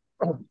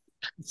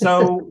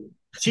so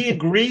she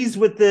agrees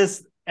with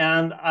this,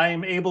 and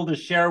I'm able to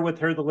share with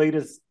her the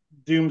latest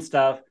Doom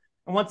stuff.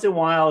 And once in a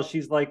while,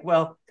 she's like,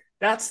 "Well,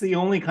 that's the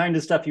only kind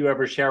of stuff you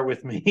ever share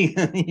with me,"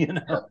 you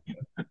know.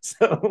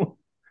 So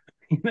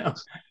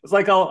it's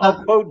like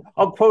I'll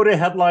quote a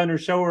headline or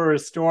show her a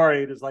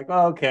story. It's like,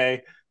 oh,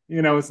 okay,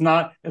 it's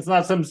not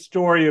some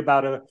story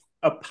about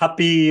a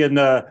puppy and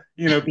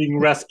being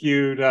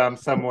rescued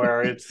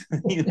somewhere. It's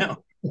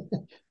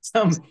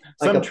some Like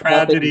some a puppy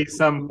tragedy,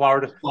 some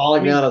Florida. I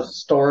falling mean, down a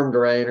storm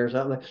drain or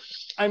something.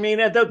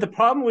 the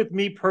problem with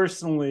me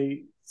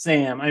personally,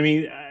 Sam. I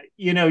mean,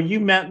 you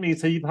met me,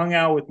 so you've hung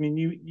out with me, and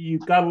you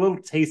got a little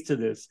taste of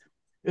this.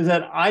 Is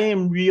that I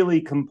am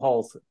really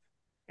compulsive,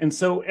 and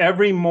so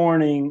every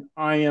morning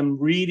I am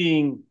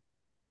reading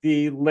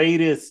the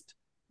latest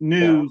Yeah.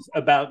 news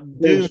about Doom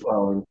Dune,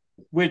 scrolling.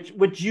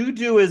 which you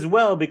do as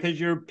well because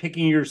you're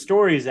picking your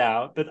stories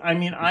out. But I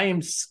mean, I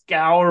am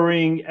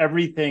scouring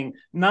everything,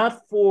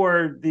 not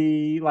for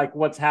the like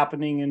what's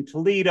happening in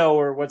Toledo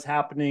or what's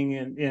happening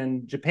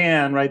in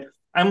Japan, right?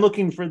 I'm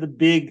looking for the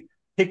big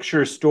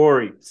picture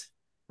stories,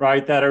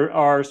 right? That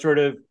are sort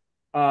of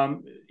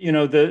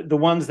the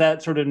ones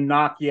that sort of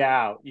knock you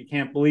out. You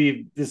can't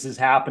believe this is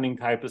happening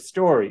type of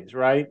stories,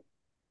 right?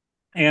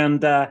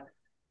 And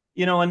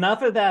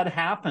enough of that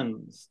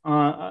happens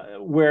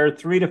where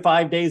 3 to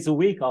 5 days a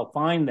week I'll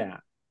find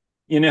that.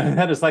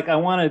 That is like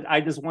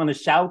I just want to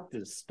shout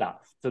this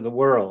stuff to the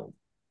world.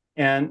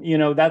 And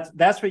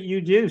that's what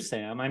you do,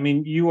 Sam. I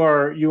mean, you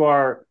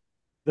are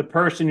the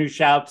person who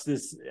shouts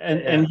this,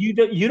 and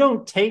you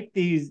don't take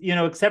these,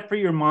 except for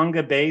your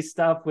manga based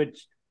stuff,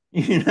 which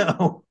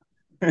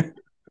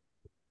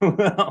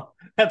well,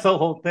 that's a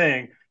whole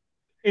thing.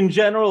 In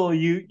general,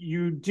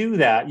 you do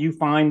that. You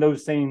find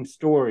those same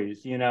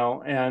stories,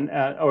 and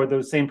or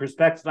those same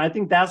perspectives. And I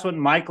think that's what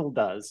Michael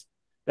does.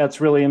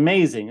 That's really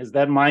amazing. Is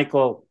that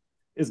Michael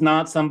is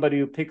not somebody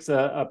who picks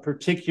a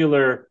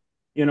particular,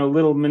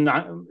 little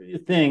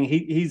thing.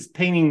 He's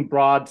painting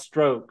broad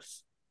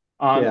strokes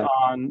on Yeah.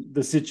 on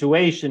the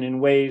situation in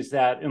ways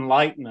that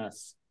enlighten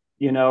us,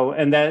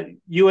 and that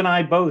you and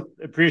I both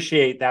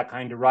appreciate that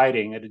kind of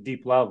writing at a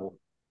deep level.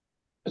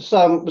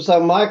 So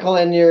Michael,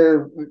 in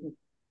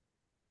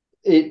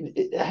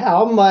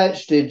how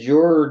much did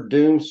your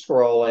doom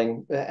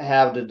scrolling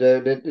have to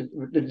do?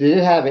 Did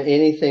it have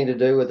anything to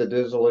do with the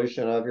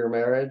dissolution of your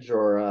marriage,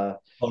 or?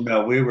 Oh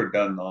no, we were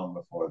done long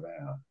before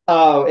that.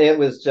 Oh, it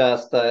was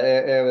just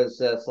it was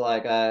just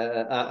like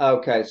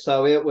okay,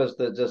 so it was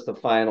just the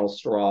final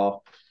straw.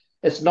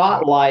 It's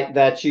not like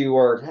that you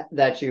were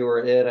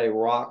in a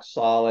rock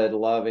solid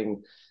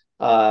loving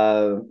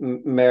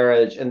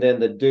marriage, and then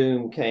the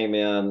doom came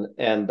in,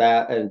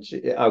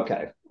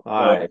 okay,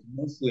 all Well, right.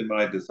 mostly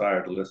my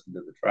desire to listen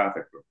to the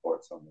traffic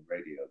reports on the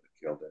radio that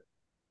killed it.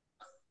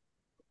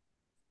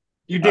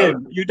 You did.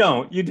 You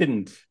don't. You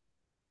didn't.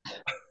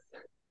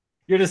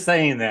 You're just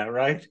saying that,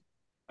 right?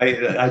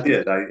 I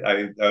did.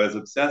 I was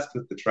obsessed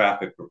with the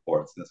traffic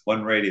reports. This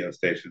one radio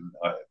station,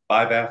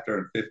 5 after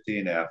and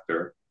 15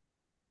 after,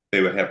 they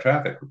would have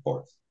traffic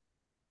reports.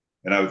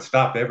 And I would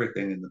stop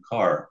everything in the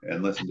car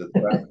and listen to the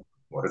traffic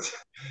reports.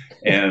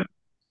 And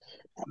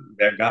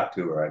that got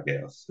to her, I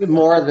guess.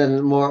 More than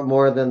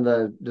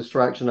the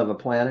destruction of a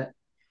planet.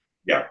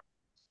 Yeah.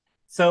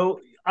 So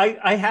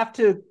I have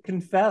to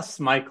confess,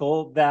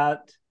 Michael,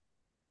 that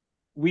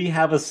we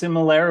have a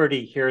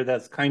similarity here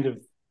that's kind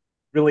of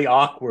really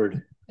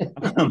awkward.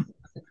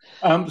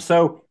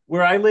 So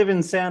where I live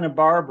in Santa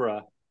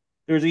Barbara,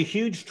 there's a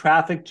huge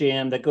traffic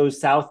jam that goes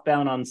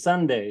southbound on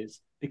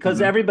Sundays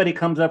because everybody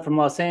comes up from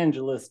Los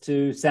Angeles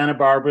to Santa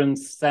Barbara and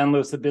San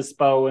Luis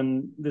Obispo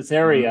and this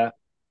area.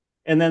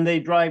 And then they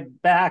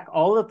drive back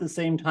all at the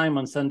same time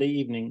on Sunday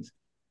evenings.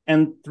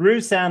 And through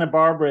Santa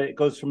Barbara, it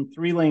goes from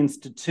 3 lanes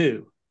to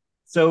 2.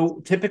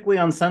 So typically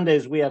on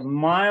Sundays, we have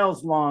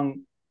miles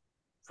long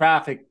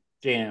traffic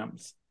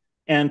jams,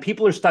 and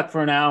people are stuck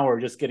for an hour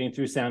just getting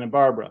through Santa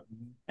Barbara.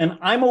 And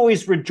I'm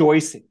always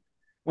rejoicing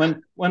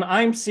when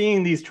I'm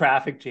seeing these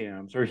traffic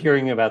jams or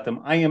hearing about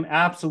them. I am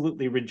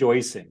absolutely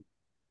rejoicing.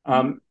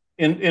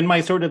 In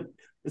my sort of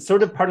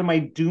part of my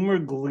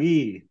doomer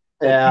glee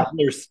that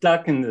people are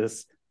stuck in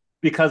this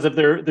because of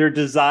their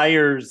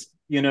desires,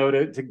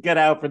 to get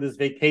out for this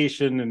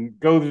vacation and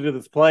go to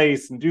this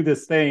place and do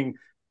this thing.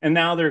 And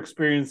now they're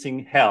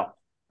experiencing hell,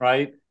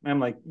 right? And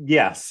I'm like,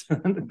 yes,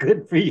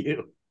 good for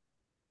you.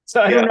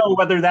 So I don't know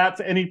whether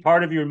that's any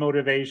part of your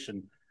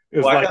motivation. It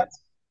was I got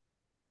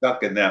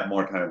stuck in that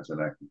more times than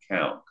I can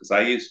count because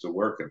I used to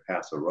work in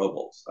Paso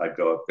Robles. I'd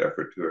go up there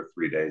for 2 or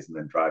 3 days and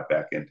then drive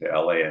back into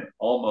LA. And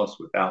almost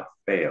without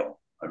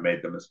fail, I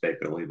made the mistake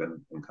of leaving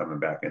and coming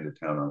back into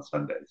town on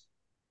Sundays.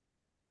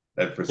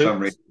 And for some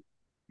reason,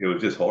 it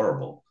was just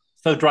horrible.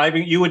 So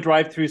you would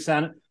drive through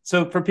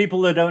So for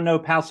people that don't know,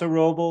 Paso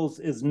Robles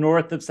is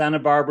north of Santa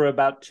Barbara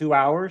about 2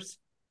 hours,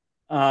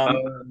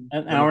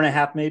 an hour and a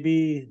half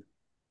maybe.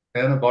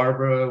 Santa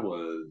Barbara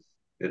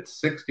it's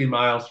 60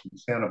 miles from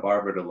Santa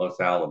Barbara to Los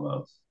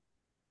Alamos,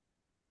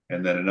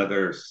 and then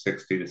another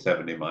 60 to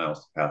 70 miles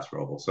to Paso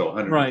Robles. So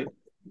 100. Right.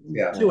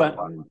 Yeah.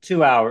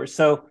 2 hours.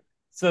 So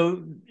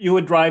you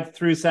would drive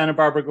through Santa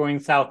Barbara going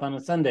south on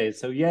a Sunday.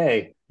 So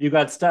yay, you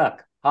got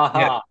stuck. Ha ha.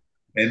 Yeah.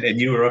 And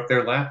you were up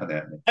there laughing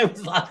at me. I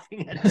was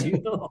laughing at you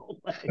the whole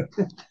way.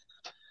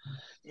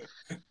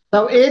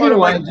 So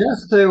anyway,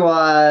 just to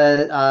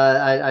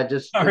I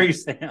just sorry,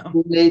 Sam.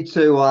 Need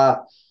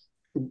to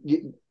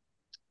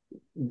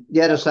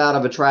get us out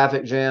of a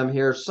traffic jam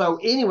here. So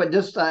anyway,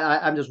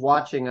 I'm just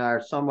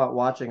somewhat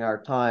watching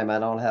our time. I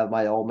don't have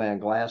my old man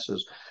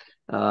glasses.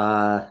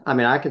 I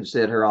mean, I could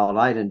sit here all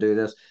night and do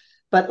this,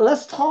 but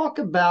let's talk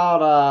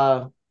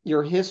about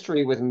your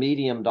history with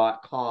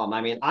medium.com.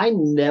 I mean, I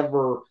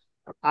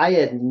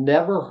had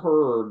never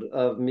heard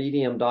of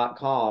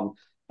medium.com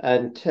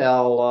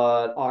until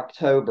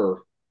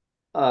October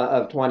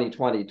of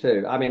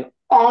 2022. I mean,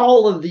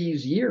 all of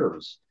these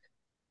years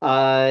in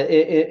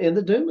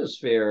the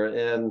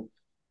doomosphere, and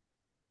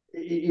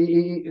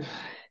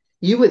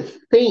you would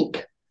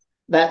think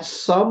that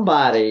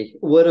somebody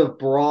would have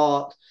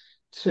brought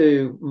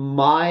to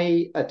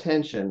my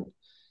attention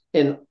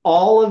in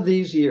all of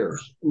these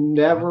years,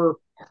 never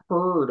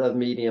heard of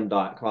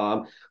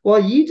medium.com.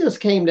 Well, you just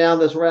came down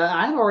this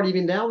I had already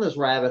been down this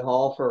rabbit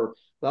hole for,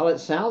 well, it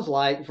sounds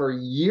like for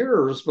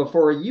years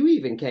before you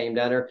even came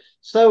down there.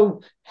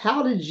 So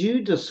how did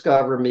you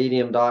discover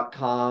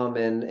medium.com,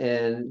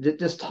 and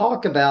just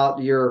talk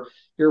about your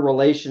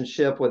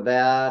relationship with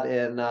that,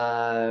 and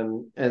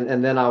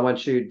then I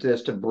want you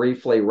just to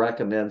briefly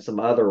recommend some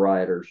other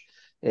writers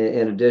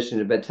in addition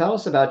to, but tell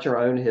us about your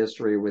own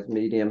history with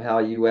Medium, how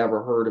you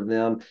ever heard of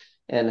them,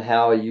 and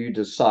how you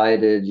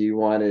decided you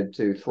wanted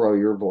to throw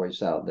your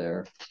voice out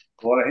there.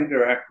 Well, I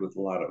interact with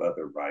a lot of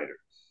other writers,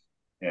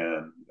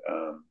 and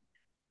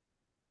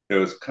there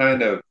was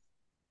kind of,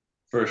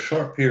 for a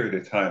short period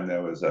of time,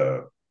 there was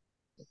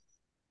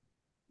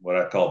what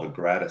I call the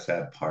gratis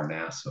ad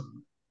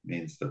Parnassum,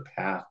 means the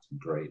path to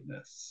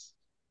greatness.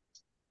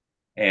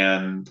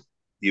 And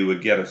you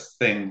would get a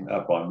thing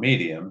up on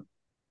Medium,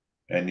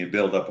 and you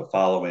build up a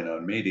following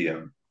on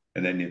Medium,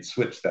 and then you'd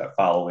switch that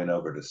following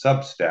over to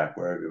Substack,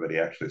 where everybody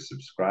actually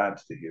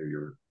subscribes to hear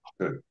your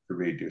to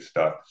read your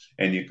stuff,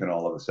 and you can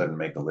all of a sudden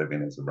make a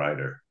living as a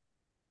writer.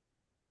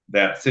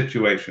 That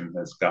situation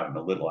has gotten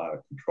a little out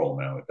of control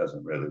now. It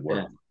doesn't really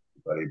work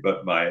for everybody.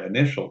 But my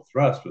initial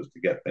thrust was to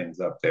get things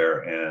up there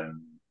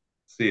and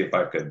see if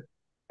I could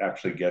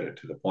actually get it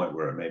to the point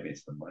where it made me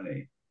some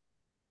money,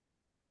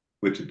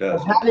 which it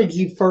does. How did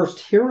you first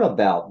hear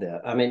about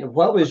that? I mean,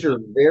 what was your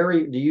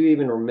do you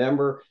even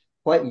remember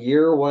what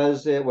year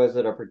was it? Was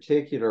it a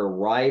particular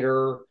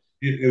writer?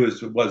 It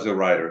was a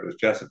writer. It was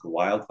Jessica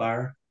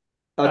Wildfire.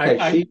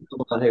 Okay, she's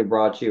the one who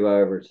brought you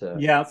over to.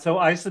 Yeah, so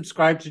I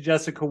subscribe to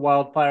Jessica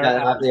Wildfire.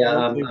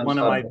 I'm one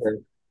of my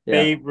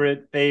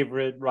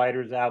favorite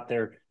writers out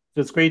there.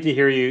 So it's great to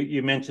hear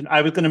you mention.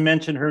 I was going to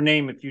mention her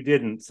name if you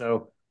didn't.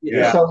 So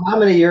yeah. So how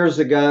many years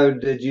ago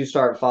did you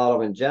start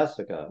following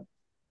Jessica?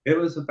 It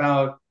was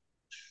about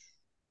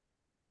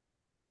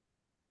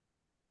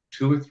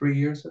 2 or 3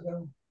 years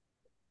ago.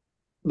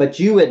 But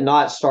you had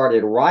not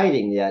started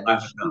writing yet.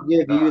 Did she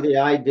give you the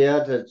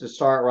idea to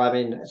start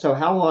writing? So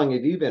how long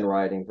have you been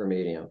writing for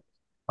Medium?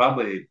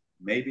 Probably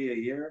maybe a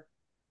year.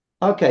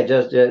 Okay,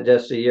 just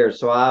a year.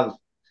 So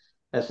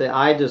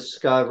I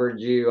discovered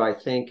you, I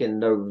think, in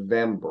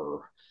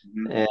November.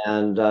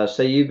 And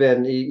so you've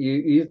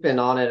been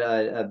on it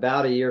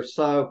about a year.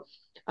 So,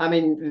 I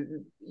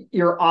mean,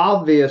 you're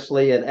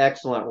obviously an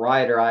excellent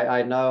writer.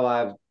 I know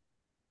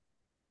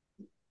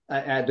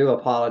I do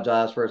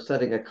apologize for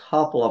setting a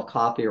couple of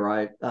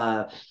copyright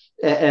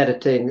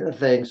editing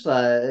things,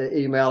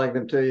 emailing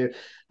them to you.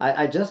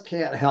 I just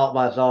can't help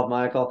myself,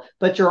 Michael.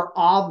 But you're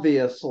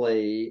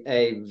obviously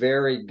a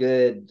very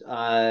good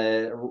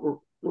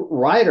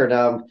writer.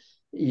 Now,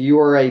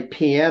 you're a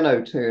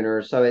piano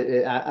tuner, so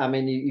I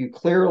mean, you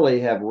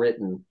clearly have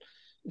written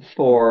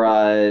for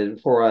a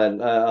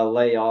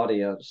lay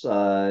audience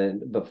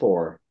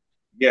before.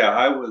 Yeah,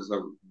 I was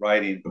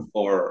writing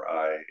before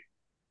I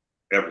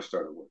ever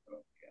started working on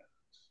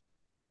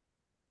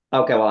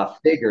piano. Okay, well, I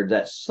figured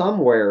that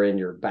somewhere in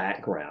your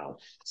background.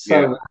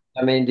 So,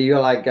 I mean, do you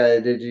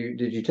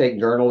did you take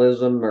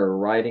journalism or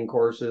writing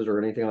courses or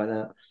anything like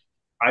that?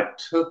 I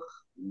took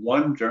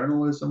one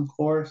journalism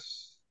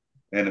course,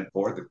 and it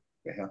bored the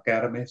heck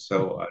out of me,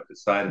 so I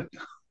decided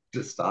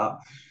to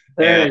stop.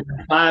 And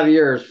 5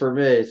 years for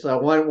me. So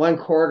one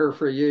quarter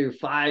for you,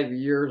 5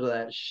 years of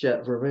that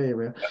shit for me,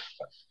 man.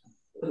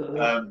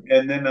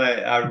 And then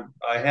I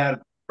had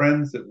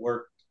friends that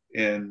worked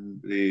in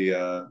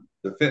the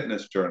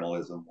fitness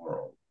journalism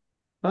world.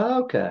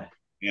 Okay.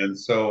 And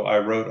so I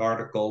wrote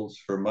articles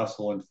for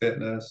Muscle and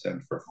Fitness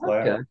and for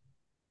Flex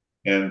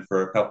and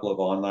for a couple of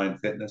online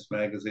fitness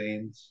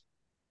magazines.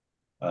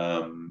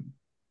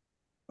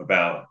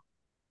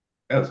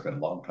 It's been a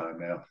long time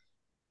now.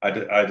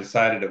 I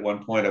decided at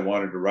one point I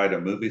wanted to write a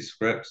movie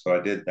script, so I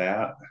did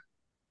that.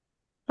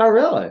 Oh,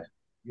 really?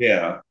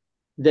 Yeah.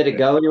 Did it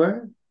go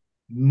anywhere?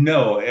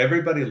 No,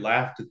 everybody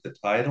laughed at the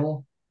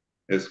title.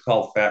 It's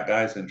called Fat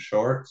Guys in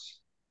Shorts.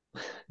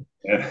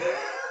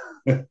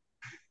 And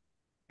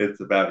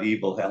it's about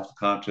evil,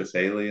 health-conscious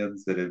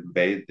aliens that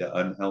invade the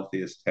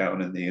unhealthiest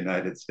town in the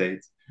United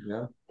States.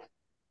 Yeah.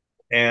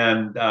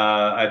 And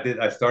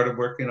I started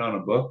working on a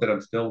book that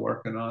I'm still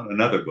working on.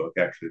 Another book,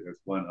 actually. There's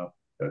one up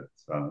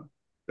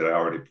that I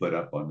already put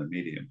up on the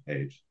Medium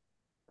page.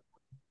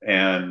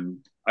 And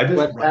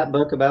what's that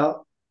book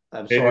about?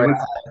 I'm sorry, I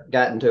haven't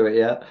gotten to it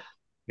yet.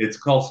 It's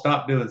called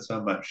Stop Doing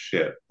So Much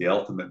Shit, The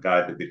Ultimate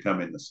Guide to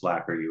Becoming the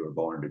Slacker You Were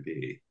Born to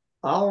Be.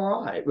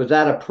 All right. Was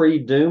that a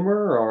pre-doomer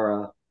or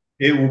a...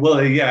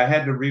 I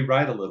had to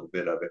rewrite a little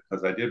bit of it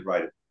because I did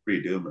write it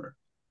pre-doomer.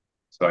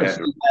 So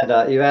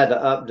you had to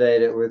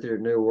update it with your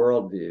new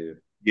worldview.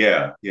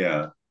 Yeah.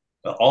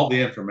 All the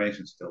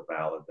information's still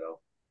valid though,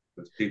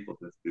 because people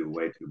just do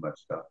way too much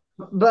stuff.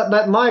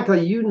 But Michael,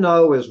 you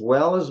know as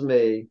well as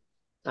me.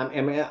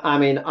 I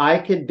mean, I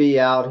could be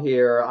out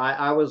here.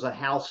 I was a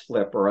house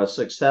flipper, a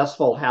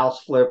successful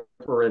house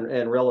flipper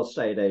and real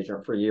estate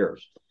agent for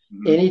years.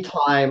 Mm-hmm.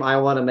 Anytime I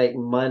want to make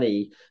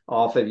money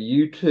off of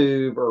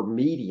YouTube or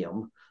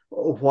Medium,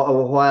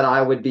 what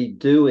I would be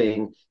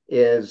doing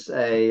is is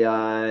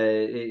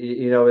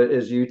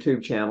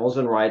YouTube channels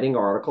and writing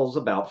articles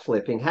about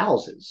flipping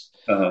houses.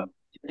 Uh-huh.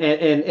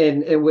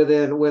 And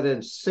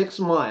within 6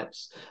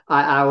 months,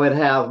 I would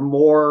have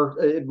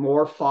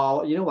more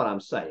follow. You know what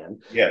I'm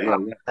saying? Yeah.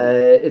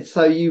 It's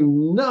so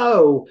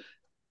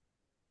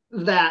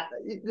that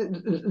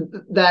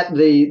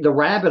the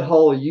rabbit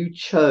hole you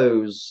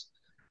chose,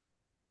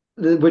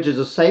 which is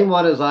the same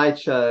one as I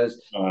chose.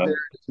 There's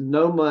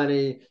no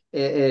money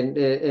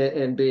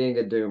in being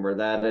a doomer.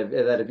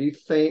 That if you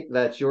think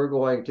that you're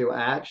going to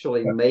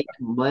actually make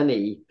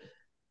money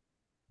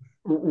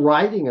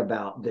writing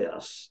about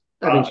this,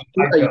 I mean,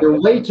 you're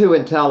way too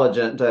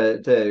intelligent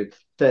to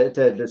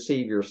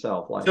deceive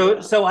yourself like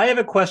that. So I have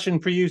a question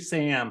for you,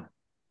 Sam.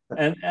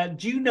 And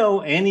do you know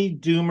any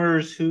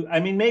doomers who? I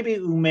mean, maybe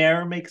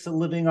Umair makes a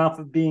living off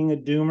of being a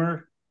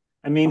doomer.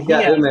 I mean,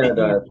 Umair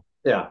does.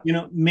 Yeah.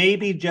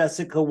 Maybe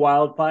Jessica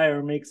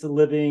Wildfire makes a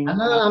living. I'm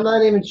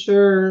not even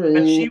sure.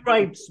 But she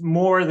writes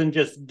more than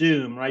just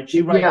doom, right?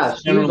 She writes. Yeah,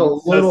 she's a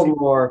little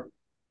more.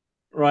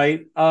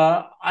 right?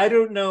 I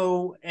don't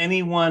know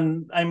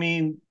anyone. I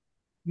mean,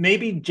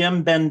 maybe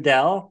Jim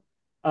Bendel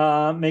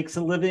makes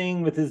a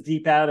living with his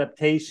deep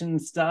adaptation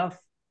stuff.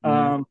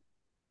 Mhm.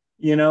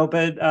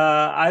 But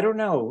I don't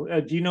know.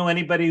 Do you know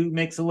anybody who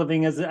makes a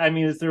living as? I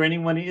mean, is there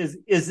anyone? Is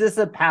this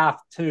a path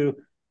to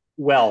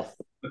wealth?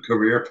 A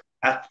career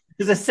path.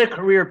 Is this a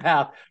career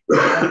path?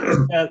 There's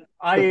a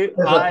I as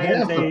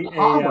path of a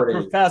poverty.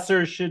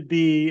 professor should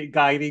be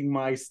guiding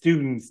my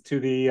students to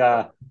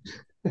the.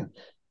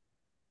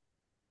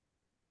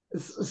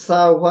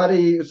 So what do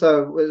you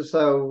so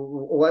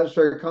what's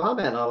your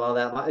comment on all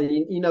that?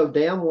 You know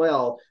damn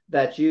well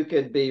that you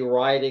could be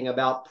writing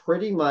about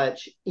pretty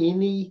much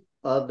any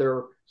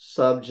other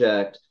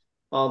subject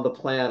on the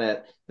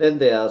planet than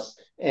this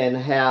and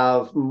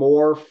have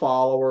more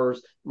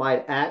followers,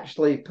 might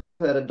actually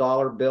put a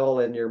dollar bill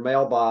in your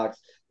mailbox,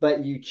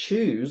 but you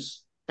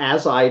choose,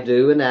 as I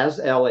do and as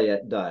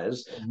Eliot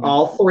does, Mhm.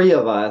 all three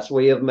of us,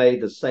 we have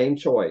made the same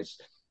choice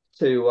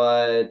to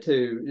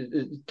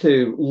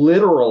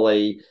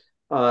literally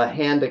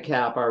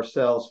handicap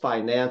ourselves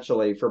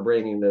financially for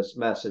bringing this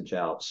message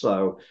out.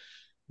 So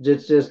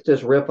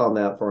just rip on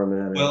that for a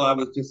minute. Well, I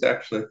was just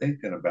actually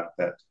thinking about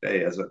that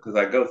today, as because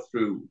I go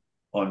through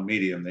on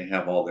Medium, they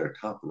have all their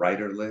top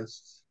writer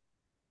lists,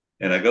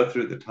 and I go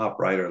through the top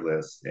writer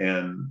list,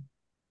 and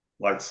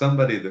like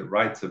somebody that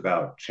writes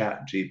about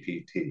Chat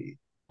GPT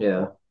Yeah.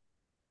 or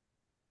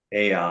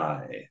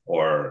AI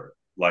or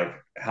like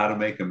how to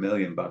make $1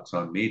 million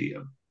on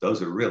Medium,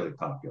 those are really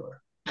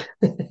popular.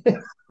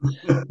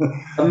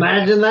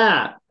 Imagine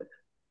that.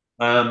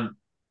 um,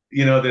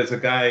 there's a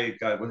guy,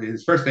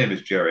 his first name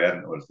is Jerry. I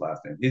don't know what his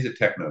last name. He's a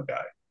techno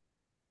guy,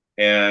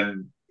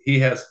 and he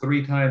has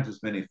 3 times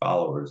as many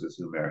followers as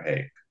Umair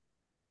Haig.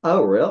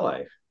 Oh,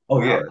 really? Oh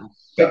Wow. yeah,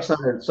 got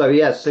 600. So he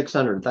has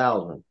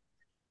 600,000.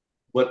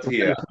 what's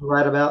he at?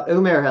 Right about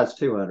Umair has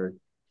 200.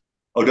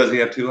 Oh, does he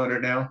have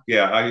 200 now?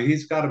 Yeah,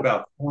 he's got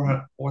about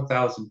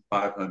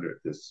 4,500.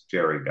 This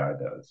Jerry guy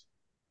does,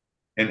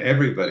 and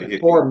everybody. If you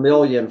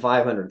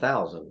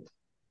 4,500,000.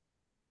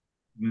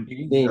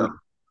 no,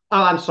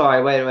 Oh, I'm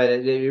sorry. Wait.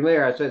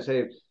 Umair, I should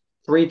say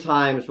 3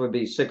 times would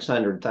be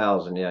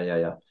 600,000.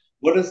 Yeah.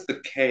 what does the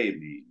K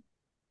mean?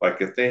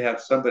 Like if they have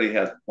somebody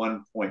has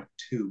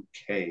 1.2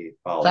 K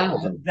followers,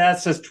 Thousand.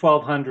 That's just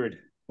 1,200. Yeah.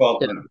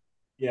 1,200.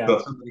 Yeah. So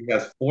if somebody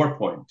has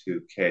 4.2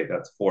 K,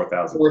 that's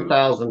 4,200.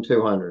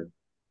 4,200.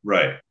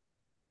 Right.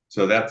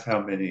 So that's how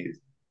many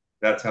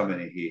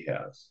he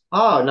has.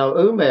 Oh, no,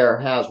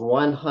 Umair has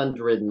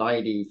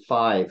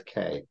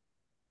 195K.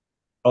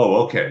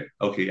 Oh, okay.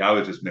 Okay. I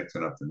was just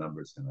mixing up the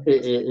numbers, and I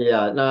guess.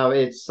 Yeah, no,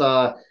 it's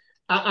I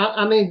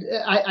mean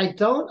I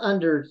don't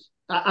under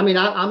I mean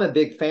I'm a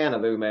big fan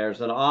of Umair's,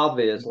 and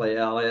obviously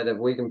Elliot, if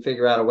we can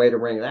figure out a way to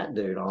bring that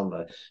dude on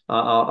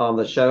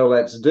the show,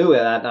 let's do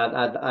it.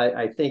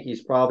 I think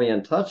he's probably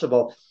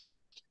untouchable.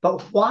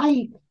 But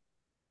why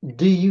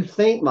do you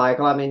think,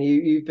 Michael? I mean,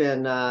 you've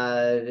been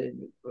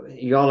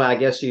you only, I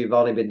guess you've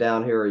only been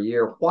down here a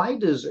year. Why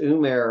does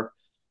Umair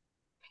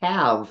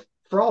have,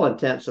 for all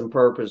intents and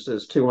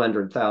purposes,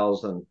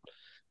 200,000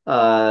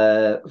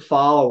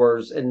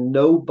 followers and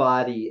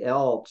nobody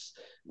else?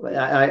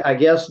 I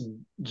guess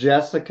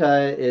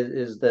Jessica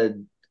is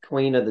the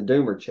queen of the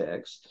Doomer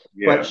chicks.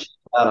 Yeah. What, she's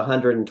about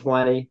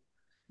 120.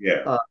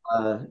 Yeah.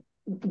 Uh,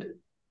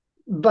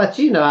 but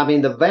I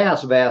mean, the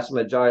vast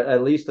majority,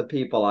 at least the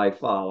people I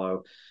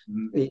follow,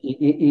 Mhm.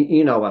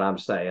 you know what I'm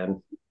saying.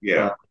 Uh,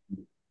 Yeah.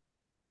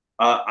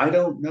 I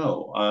don't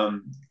know.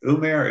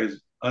 Umair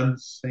is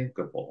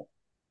unsinkable.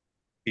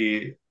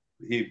 He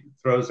he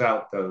throws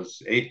out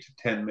those 8 to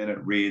 10 minute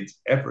reads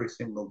every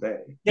single day.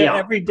 Yeah, yeah,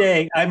 every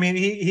day. I mean,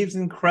 he's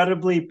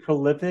incredibly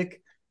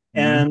prolific,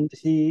 Mhm. and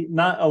he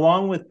not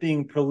along with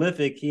being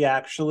prolific, he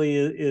actually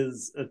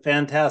is a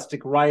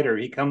fantastic writer.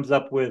 He comes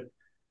up with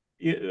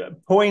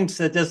points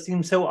that just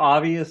seem so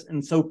obvious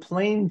and so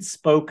plain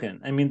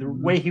spoken. I mean, the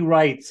way Mhm. he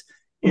writes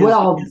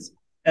well, is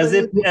as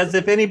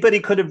if anybody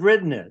could have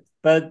written it,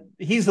 but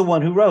he's the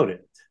one who wrote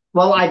it.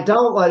 I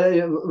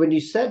don't. When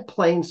you said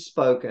plain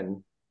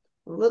spoken,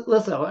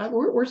 listen,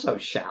 we're so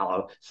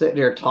shallow sitting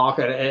here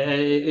talking.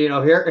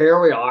 Here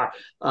we are,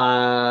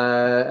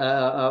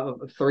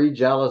 three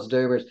jealous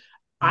doomers.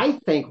 I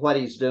think what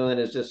he's doing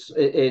is just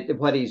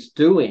what he's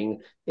doing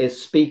is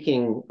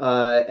speaking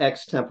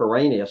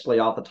extemporaneously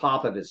off the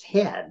top of his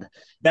head,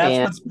 That's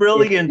and what's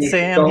brilliant, it's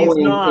Sam. He's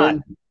going not.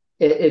 in.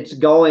 It's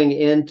going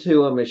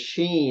into a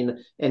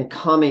machine and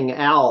coming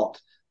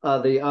out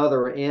the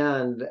other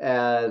end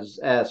as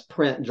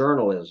print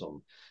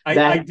journalism.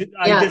 That yeah,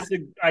 I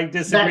that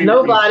disagree with you.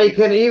 nobody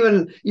can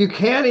even, you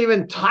can't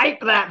even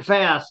type that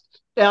fast.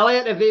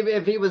 Elliot,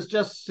 if he was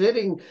just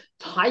sitting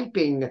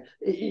typing,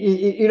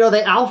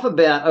 the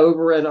alphabet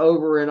over and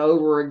over and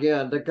over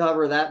again to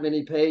cover that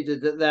many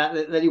pages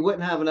that he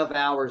wouldn't have enough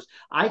hours.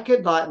 I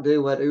could not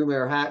do what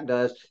Umair Haque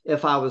does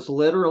if I was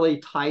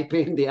literally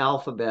typing the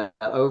alphabet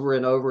over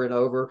and over and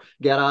over.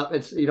 Get up,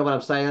 it's what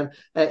I'm saying,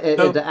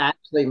 and to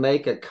actually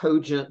make a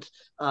cogent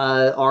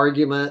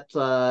argument.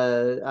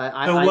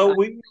 What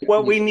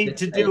we need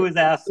to do is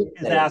ask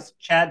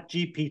Chat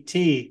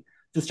GPT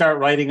to start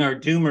writing our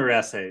doomer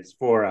essays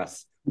for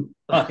us.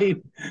 Right?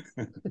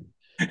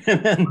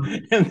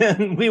 and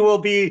then we will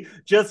be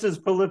just as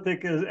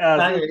prolific as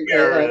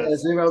Umair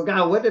is.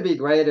 God, wouldn't it be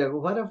great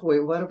what if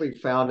we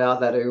found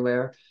out that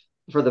Umair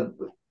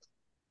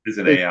is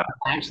an AI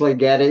actually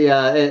getting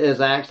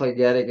is actually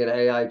getting an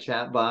AI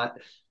chatbot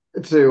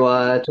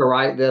to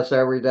write this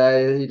every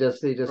day. He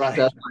just right.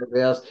 does like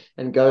this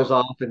and goes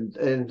off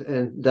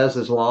and does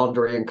his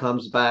laundry and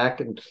comes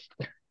back and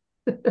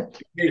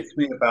it takes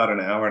me about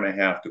an hour and a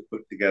half to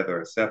put together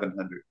a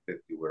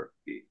 750 word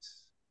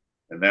piece,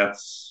 and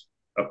that's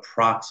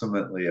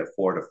approximately a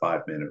 4 to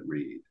 5 minute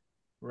read.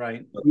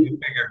 Right. If you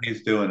figure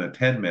he's doing a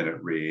 10-minute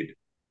read,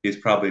 he's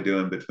probably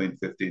doing between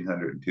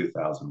 1,500 and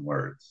 2,000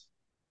 words,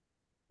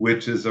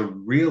 which is a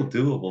real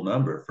doable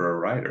number for a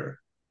writer.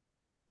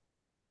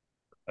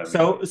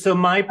 So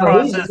my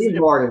process he's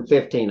more than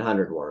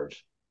 1,500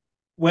 words.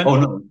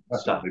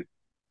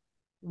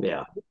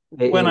 Yeah.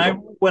 When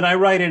I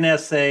write an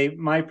essay,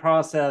 my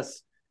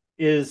process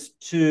is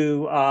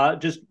to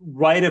just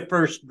write a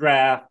first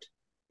draft.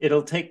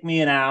 It'll take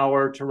me an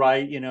hour to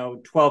write,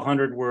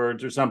 1,200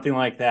 words or something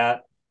like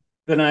that.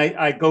 Then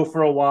I go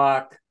for a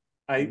walk.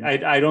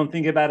 I don't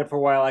think about it for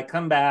a while. I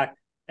come back,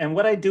 and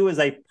what I do is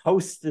I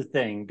post the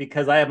thing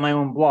because I have my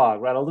own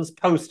blog, right? I'll just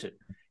post it.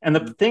 And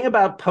the thing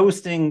about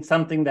posting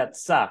something that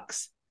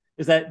sucks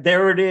is that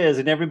there it is,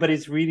 and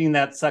everybody's reading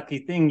that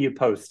sucky thing you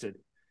posted.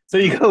 So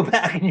you go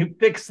back and you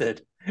fix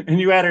it, and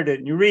you edit it,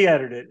 and you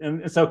re-edit it.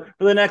 And so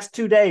for the next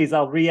 2 days,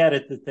 I'll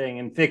re-edit the thing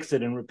and fix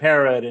it and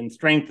repair it and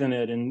strengthen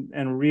it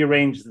and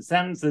rearrange the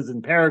sentences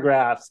and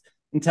paragraphs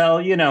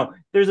until,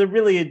 there's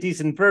a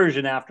decent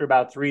version after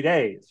about 3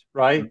 days,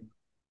 right? Mm-hmm.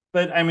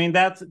 But I mean,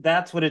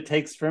 that's what it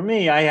takes for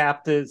me. I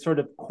have to sort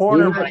of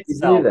corner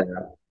myself.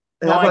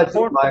 How about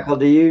you,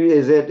 Michael?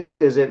 Is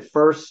it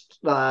first?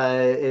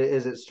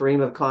 Is it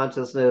stream of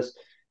consciousness,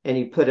 and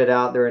you put it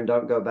out there and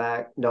don't look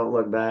back?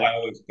 I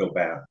always go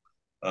back.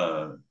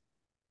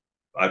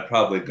 I've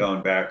probably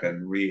gone back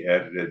and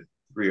re-edited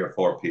 3 or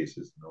 4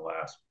 pieces in the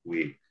last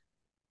week,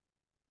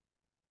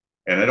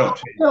 and I don't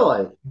change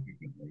really.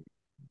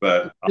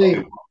 But I'll be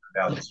walking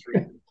down the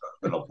street and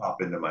it'll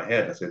pop into my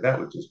head. I say that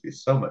would just be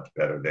so much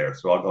better there,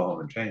 so I'll go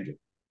home and change it.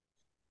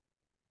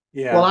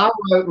 Yeah. Well, I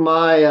wrote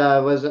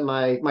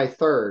my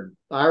third.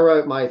 I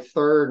wrote my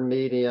third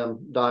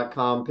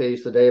Medium.com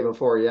piece the day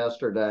before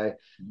yesterday.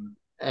 Mm-hmm.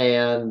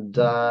 And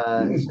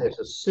it's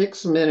a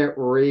 6-minute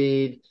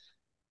read.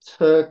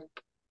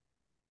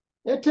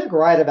 It took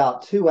right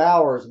about 2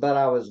 hours, but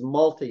I was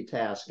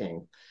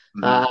multitasking.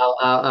 Mm-hmm.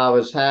 I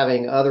was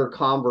having other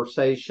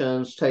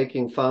conversations,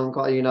 taking phone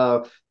calls,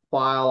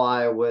 while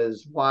I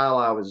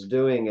was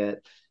doing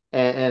it.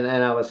 And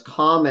I was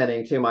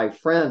commenting to my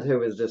friend who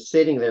was just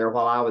sitting there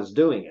while I was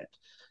doing it.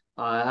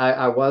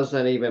 I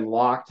wasn't even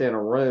locked in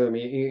a room.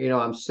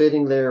 I'm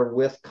sitting there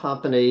with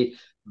company,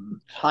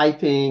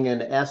 typing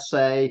an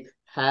essay,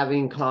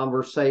 having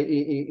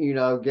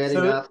conversation, getting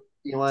up.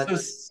 So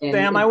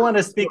Sam, I want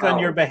to speak on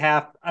your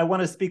behalf. I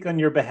want to speak on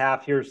your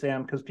behalf here,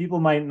 Sam, because people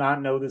might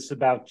not know this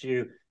about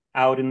you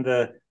out in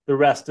the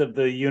rest of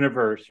the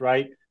universe,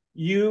 right?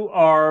 You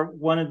are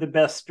one of the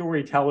best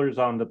storytellers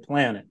on the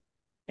planet.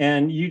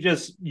 And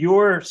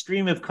your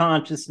stream of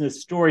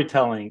consciousness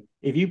storytelling,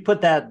 if you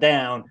put that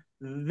down,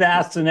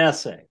 that's an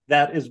essay.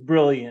 That is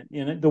brilliant.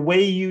 The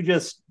way you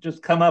just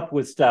come up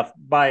with stuff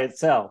by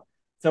itself.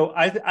 So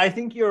I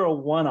think you're a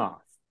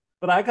one-off.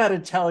 But I got to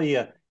tell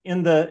you,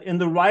 in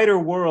the writer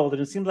world,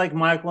 and it seems like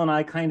Michael and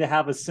I kind of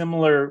have a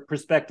similar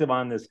perspective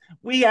on this.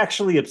 We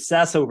actually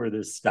obsess over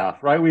this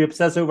stuff, right? We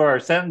obsess over our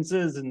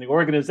sentences and the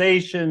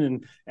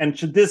organization, and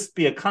should this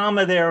be a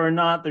comma there or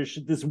not?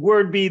 Should this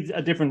word be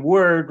a different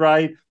word,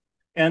 right?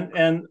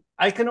 And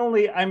I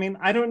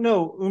don't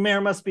know.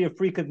 Umair must be a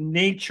freak of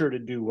nature to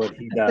do what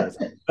he does,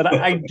 but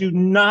I do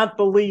not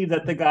believe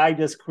that the guy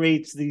just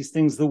creates these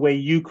things the way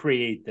you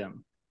create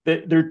them.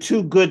 They're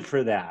too good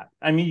for that.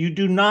 I mean, you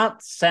do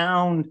not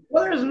sound.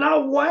 Well, there's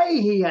no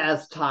way he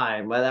has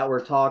time that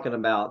we're talking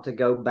about to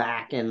go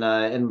back and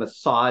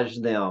massage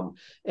them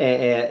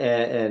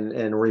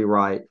and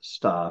rewrite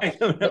stuff. I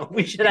don't know.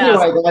 We should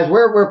anyway, guys.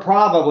 We're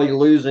probably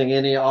losing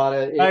any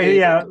audio.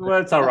 Yeah,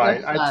 well, it's all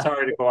right. I'm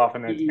sorry to go off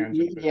on that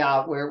tangent.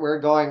 Yeah, we're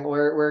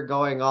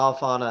going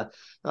off on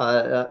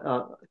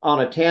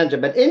a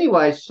tangent. But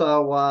anyway,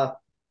 so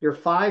your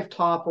 5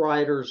 top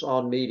writers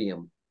on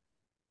Medium.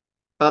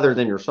 Other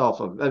than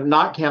yourself,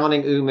 not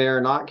counting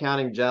Umair, not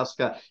counting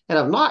Jessica, and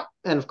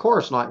of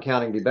course not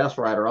counting the best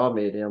writer on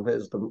Medium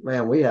is the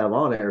man we have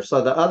on here. So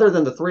other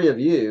than the 3 of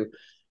you,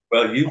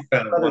 well, you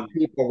found other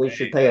people we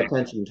should pay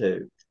attention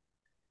to.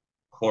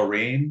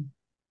 Corrine,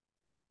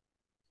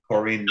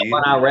 Corrine When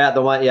Nita. I read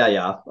the one, yeah,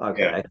 Yeah,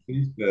 okay.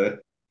 she's good.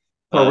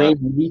 Corrine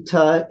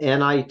Nita,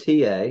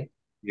 Nita.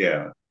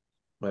 Yeah.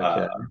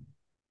 Okay.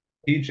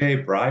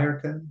 PJ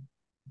Brierton.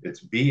 It's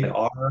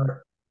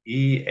Brearton.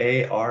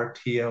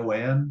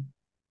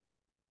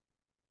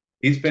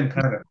 He's been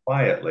kind of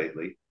quiet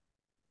lately.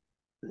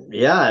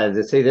 Yeah,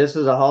 see, this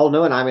is a whole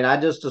new one. I mean, I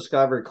just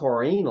discovered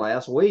Corrine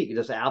last week,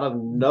 just out of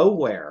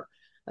nowhere.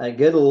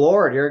 Good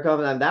Lord, here it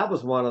comes. And that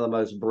was one of the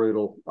most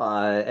brutal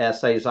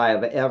essays I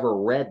have ever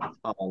read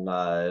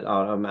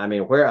on. I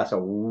mean, where I said,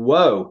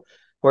 "Whoa,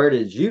 where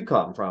did you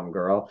come from,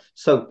 girl?"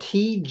 So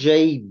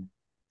TJBrearton.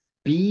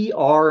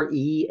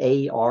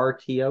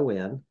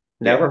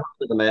 Never Yeah, heard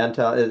of the man.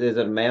 Is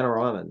it a man or a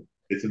woman?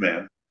 it's a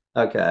man.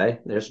 Okay,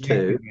 there's He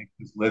actually two. makes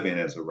his living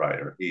as a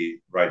writer. He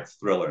writes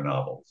thriller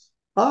novels.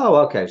 Oh,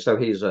 okay. So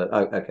he's a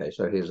okay.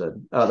 So he's a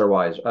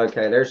otherwise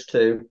okay. There's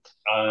two.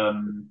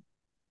 Um,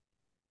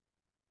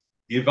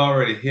 you've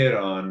already hit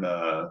on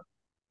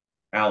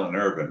Alan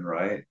Irvin,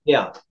 right?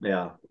 Yeah,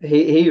 yeah.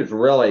 He's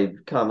really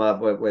come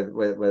up with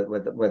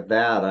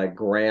that a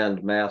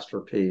grand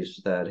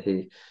masterpiece that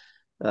he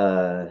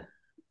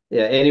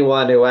yeah,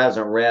 anyone who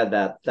hasn't read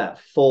that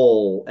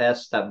full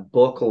that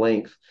book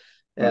length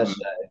Mhm.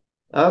 essay.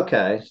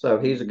 Okay, so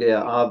he's a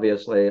yeah,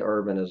 obviously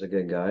Urban is a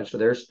good guy. So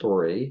there's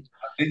three.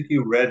 I think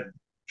you read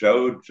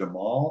Joe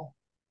Jamal.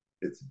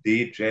 It's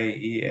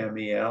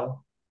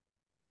Djemel.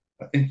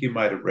 I think you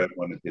might have read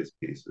one of his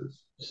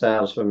pieces.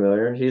 Sounds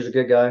familiar. He's a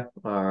good guy.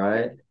 All Yeah,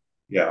 right.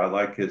 yeah, I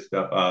like his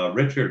stuff.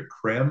 Richard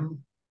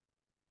Krim.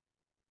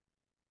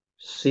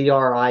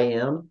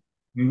 CRIM.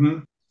 Mm-hmm.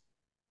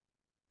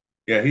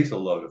 Yeah, he's a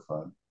load of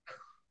fun.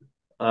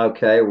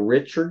 Okay,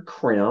 Richard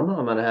Krim.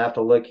 I'm gonna have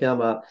to look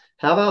him up.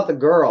 How about the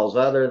girls,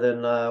 other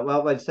than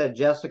well, I said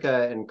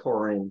Jessica and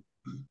Corinne.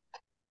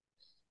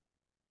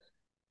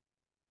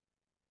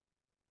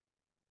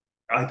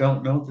 I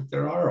don't know that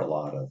there are a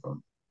lot of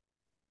them.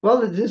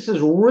 Well, this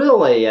is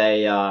really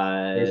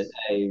There's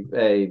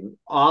a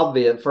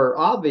obvious for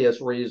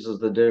obvious reasons.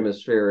 The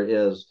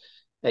Doomosphere is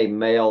a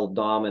male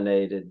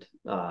dominated.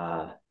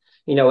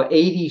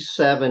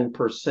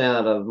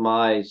 87% of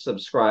my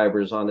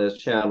subscribers on this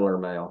channel are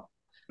male.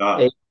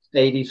 not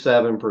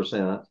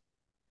 87%.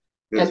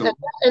 there's And, a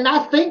and I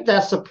think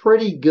that's a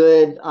pretty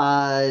good.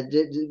 I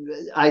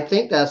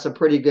think that's a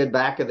pretty good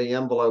back of the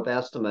envelope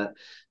estimate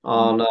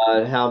on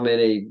how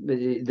many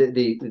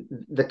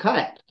the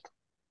cut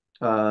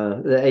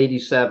the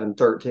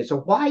 87-13. So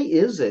why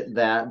is it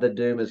that the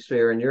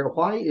Doomosphere and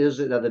why is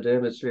it that the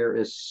Doomosphere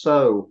is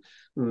so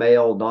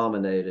male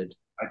dominated?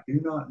 I do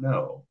not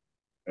know,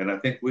 and I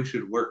think we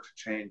should work to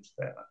change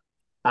that.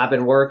 I've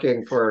been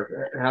working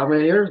for how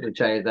many years to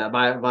change that?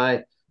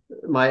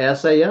 My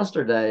essay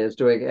yesterday is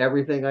doing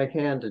everything I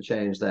can to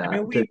change I that.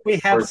 mean, we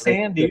have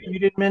Sandy. You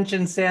didn't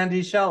mention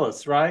Sandy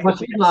Shellis, right? Well,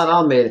 she's not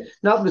on Medium.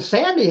 No, but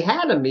Sandy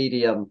had a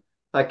Medium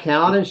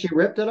account and she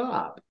ripped it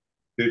up.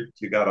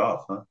 She got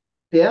off, huh?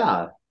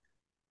 Yeah,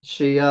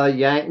 she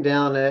yanked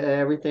down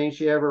everything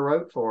she ever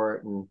wrote for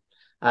it, and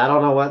I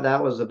don't know what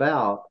that was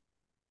about.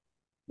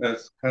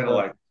 That's kind of Uh,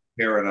 like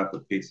tearing up a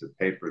piece of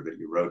paper that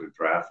you wrote a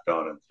draft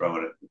on and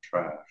throwing it in the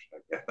trash,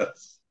 I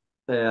guess.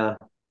 yeah.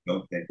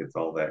 Don't think it's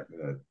all that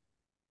good.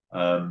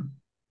 Um,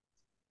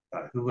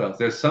 who else?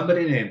 There's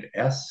somebody named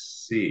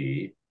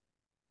SC,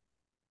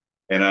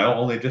 and I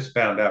only just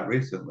found out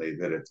recently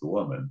that it's a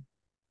woman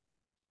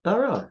Oh,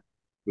 really?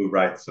 who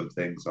writes some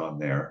things on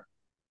there.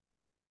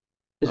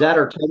 Is that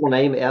her total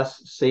name,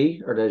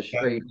 SC, or does she,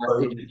 or you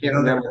You can't know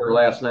remember her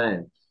last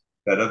name?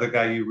 that other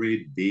guy you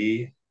read,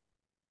 B?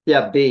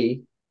 Yeah,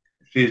 B.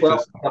 She's Well,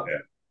 just like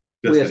that.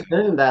 we Just an,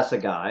 assume that's a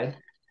guy.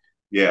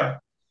 yeah.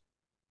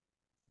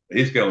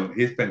 He's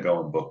been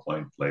going book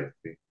length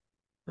lately.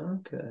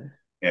 Okay.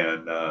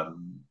 And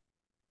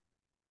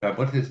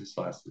what is his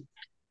last name?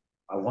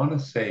 I want to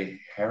say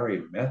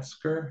Harry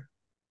Metzger.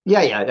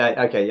 Yeah.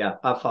 Okay, yeah.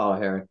 I follow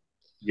Harry.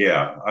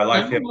 Yeah, I I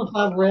like don't him. know if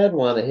I've read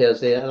one of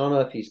his. I don't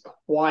know if he's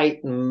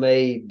quite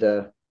made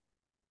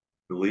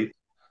Delete.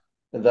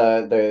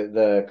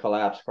 the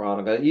Collapse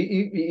Chronicles.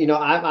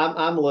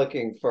 I'm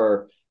looking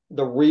for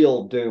the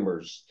real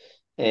doomers,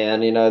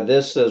 and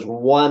this is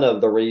one of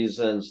the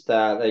reasons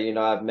that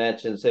I've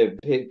mentioned. So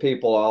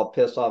people all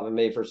pissed off at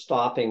me for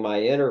stopping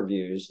my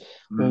interviews.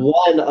 Mm.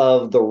 One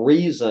of the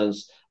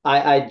reasons.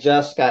 I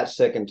just got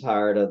sick and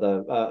tired of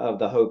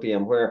the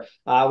hopium where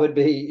I would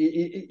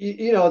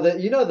be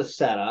the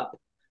setup.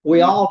 We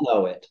Mm. all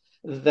know it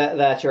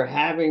that you're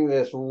having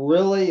this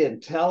really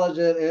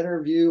intelligent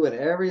interview and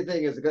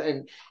everything is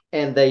good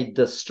and they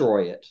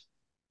destroy it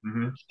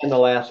Mm-hmm. in the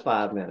last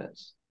 5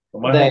 minutes.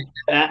 Well, my They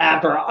whole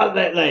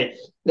after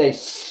they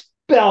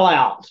spell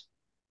out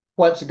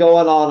what's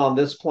going on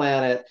this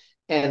planet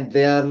and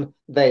then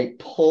they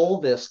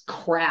pull this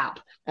crap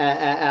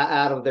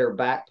out of their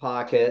back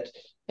pocket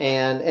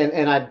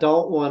and I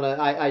don't want to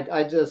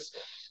I just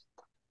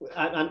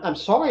I'm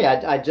sorry.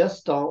 I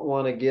just don't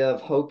want to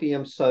give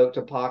hopium soaked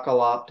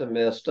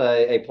apocalyptimist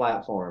a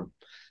platform.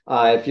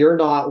 If you're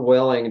not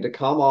willing to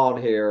come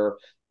on here,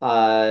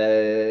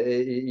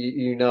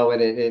 and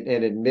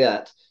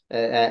admit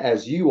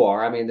as you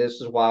are. I mean,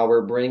 this is why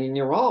we're bringing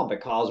you on,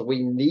 because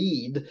we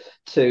need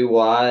to,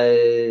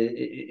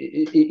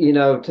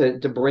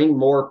 to bring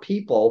more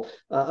people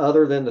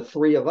other than the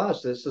three of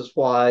us. This is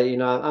why,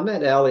 I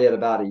met Eliot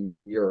about a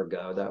year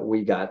ago that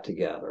we got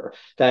together,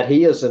 that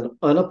he is an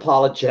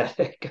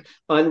unapologetic,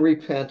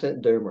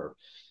 unrepentant doomer.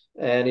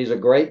 And he's a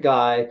great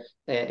guy.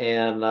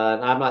 And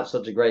I'm not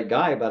such a great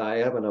guy, but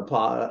I am an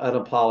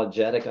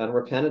unapologetic,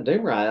 unrepentant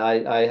doomer.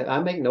 I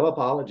make no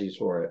apologies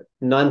for it,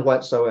 none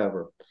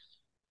whatsoever.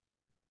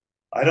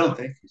 I don't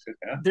think you should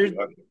have There's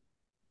to.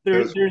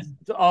 there's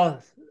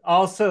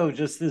also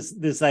just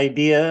this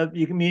idea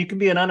you can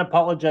be an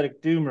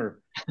unapologetic doomer,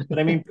 but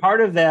I mean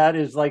part of that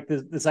is like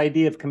this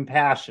idea of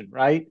compassion,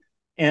 right?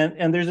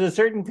 And there's a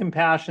certain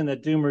compassion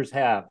that doomers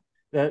have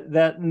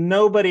that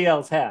nobody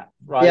else has,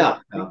 right? Yeah,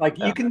 like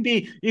you can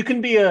be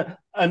an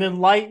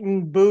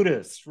enlightened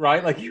Buddhist,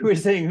 right? Like you were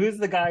saying, who's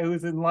the guy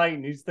who's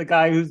enlightened? Who's the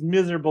guy who's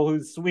miserable,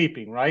 who's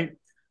sweeping, right?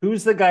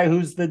 Who's the guy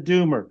who's the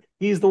doomer?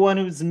 He's the one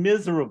who's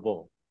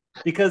miserable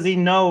because he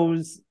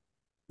knows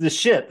the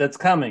shit that's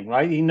coming,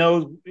 right? He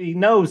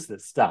knows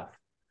this stuff.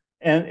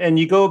 And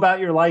you go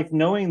about your life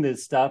knowing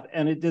this stuff,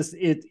 and it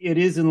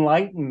is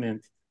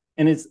enlightenment,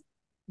 and it's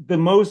the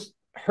most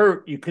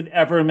hurt you could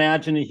ever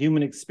imagine a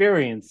human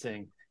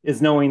experiencing is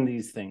knowing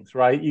these things,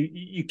 right?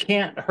 You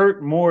can't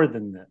hurt more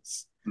than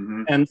this.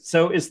 Mm-hmm. And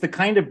so it's the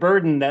kind of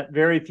burden that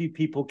very few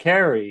people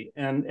carry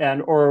and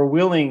or are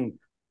willing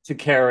to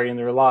carry in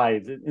their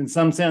lives. In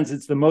some sense,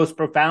 it's the most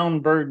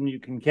profound burden you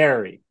can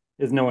carry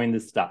is knowing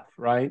this stuff,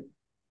 right?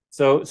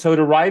 So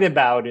to write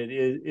about it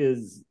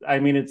is I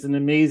mean, it's an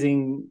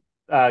amazing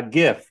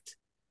gift,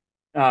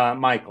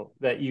 Michael,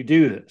 that you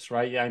do this,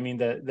 right? I mean,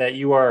 that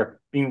you are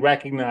being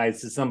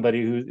recognized as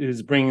somebody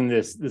who's bringing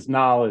this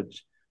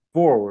knowledge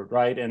forward,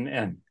 right?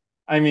 And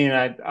I mean,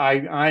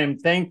 I am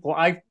thankful.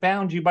 I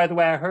found you, by the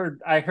way.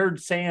 I heard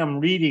Sam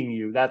reading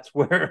you. That's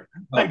where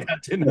I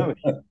got to know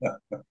you.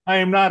 I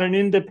am not an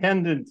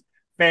independent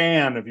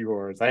fan of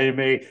yours. I am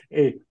a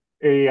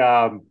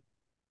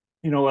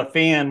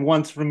fan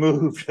once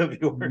removed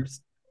of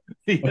yours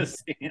via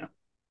Sam.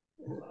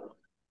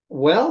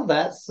 Well,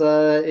 that's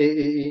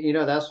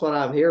that's what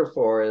I'm here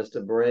for, is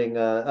to bring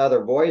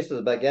other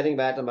voices. But getting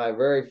back to my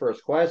very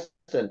first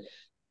question,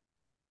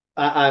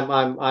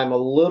 I'm a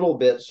little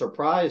bit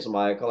surprised,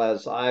 Michael,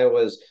 as I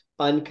was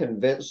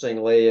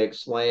unconvincingly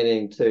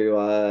explaining to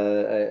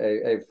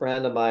a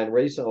friend of mine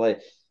recently.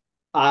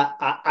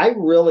 I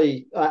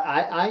really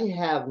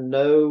have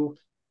no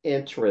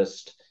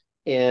interest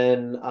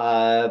in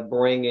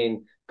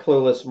bringing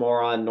clueless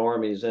moron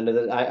normies into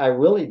this. I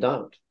really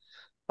don't.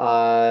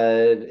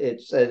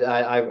 I'd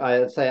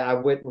say I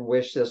wouldn't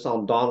wish this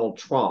on Donald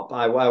Trump.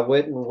 I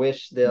wouldn't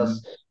wish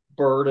this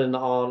burden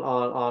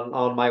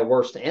on my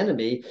worst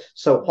enemy.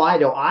 So why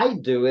do I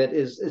do it?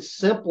 Is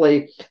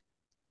simply,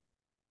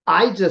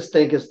 I just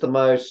think it's the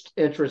most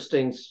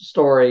interesting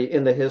story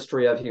in the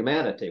history of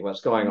humanity,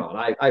 what's going on.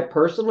 I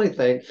personally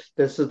think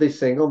this is the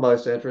single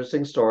most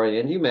interesting story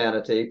in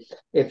humanity.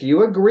 If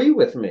you agree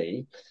with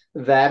me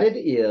that it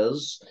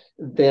is,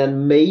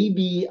 then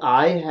maybe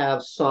I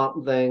have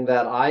something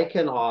that I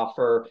can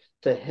offer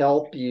to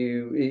help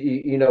you,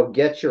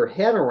 get your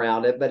head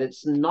around it. But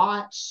it's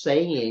not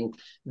saying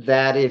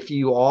that if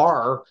you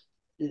are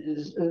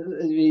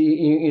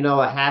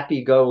a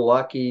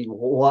happy-go-lucky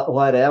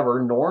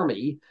whatever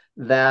normie,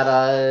 that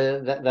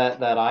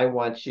I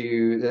want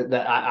you,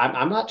 that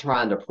I'm not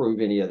trying to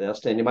prove any of this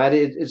to anybody.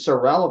 It's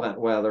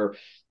irrelevant whether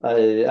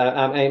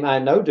I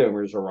know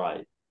doomers are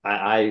right.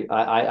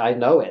 I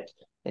know it,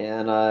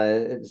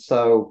 and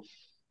so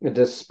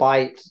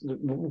despite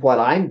what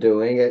I'm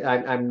doing,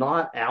 I'm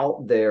not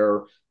out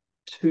there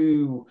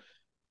to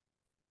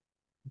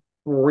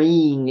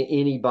bring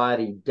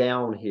anybody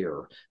down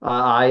here.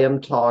 I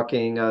am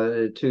talking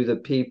to the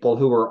people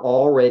who are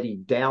already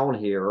down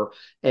here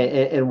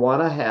and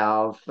want to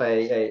have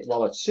a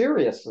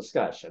serious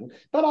discussion,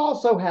 but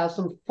also have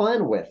some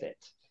fun with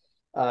it.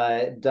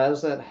 It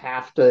doesn't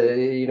have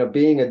to,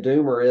 being a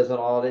doomer isn't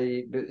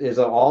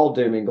all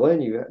doom and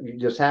gloom. You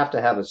just have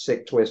to have a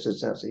sick, twisted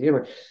sense of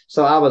humor.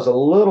 So I was a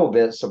little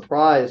bit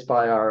surprised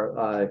by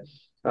our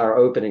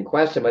opening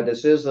question, but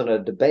this isn't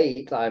a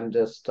debate. I'm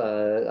just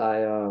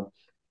I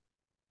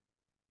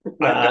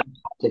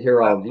to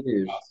hear all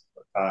views.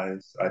 I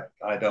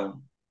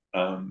don't.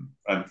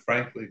 I'm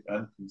frankly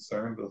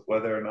unconcerned with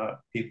whether or not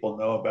people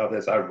know about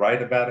this. I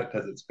write about it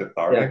because it's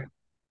cathartic,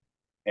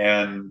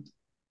 and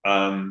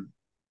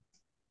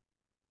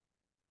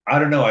I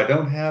don't know. I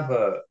don't have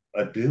a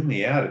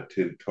doomy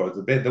attitude towards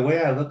the bit. The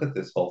way I look at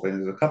this whole thing,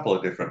 there's a couple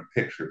of different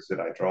pictures that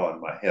I draw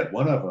in my head.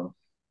 One of them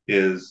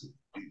used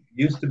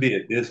to be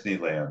at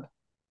Disneyland.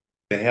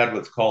 They had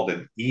what's called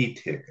an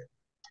e-ticket.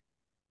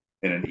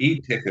 And an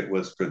e-ticket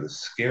was for the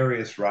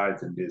scariest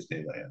rides in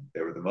Disneyland.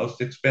 They were the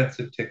most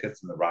expensive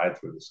tickets, and the rides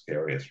were the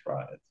scariest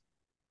rides.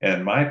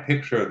 And my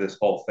picture of this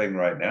whole thing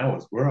right now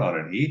is we're on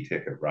an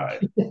e-ticket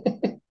ride.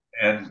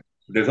 And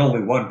there's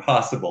only one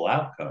possible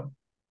outcome.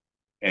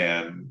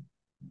 And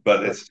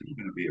but it's still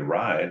going to be a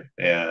ride,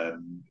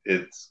 and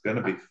it's going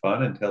to be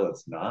fun until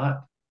it's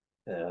not.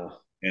 Yeah.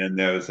 And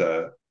there's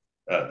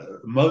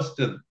most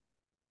of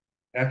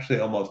actually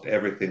almost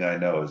everything I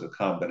know is a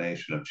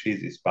combination of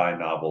cheesy spy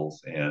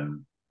novels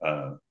and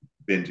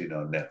binging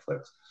on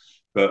Netflix.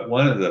 But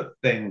one of the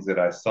things that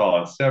I saw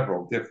on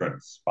several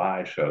different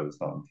spy shows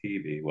on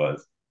TV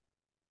was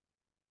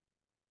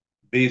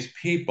these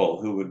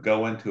people who would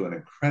go into an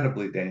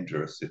incredibly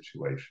dangerous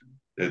situation.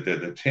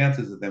 The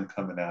chances of them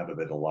coming out of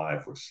it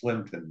alive were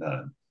slim to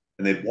none.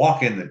 And they'd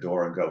walk in the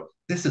door and go,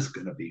 "This is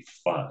going to be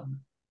fun."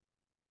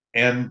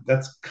 And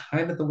that's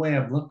kind of the way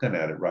I'm looking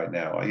at it right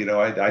now. You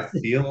know, I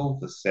feel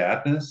the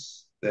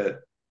sadness that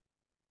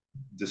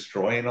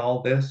destroying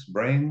all this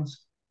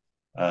brings.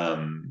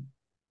 Um,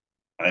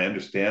 I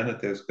understand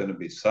that there's going to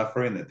be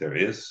suffering, that there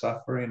is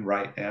suffering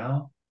right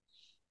now,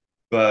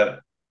 but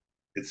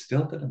it's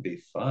still going to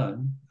be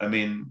fun. I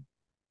mean,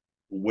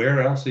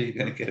 where else are you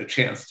going to get a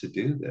chance to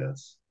do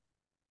this?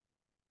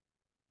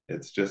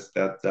 It's just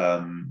that,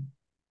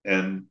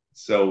 and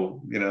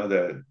so, you know,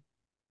 that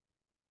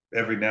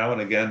every now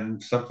and again,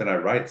 something I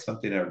write,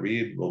 something I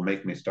read will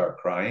make me start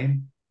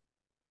crying.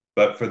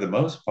 But for the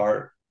most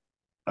part,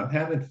 I'm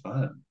having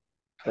fun.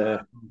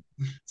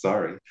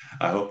 Sorry.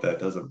 I hope that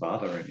doesn't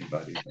bother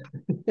anybody.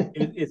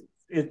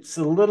 It's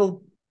a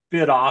little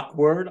bit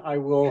awkward, I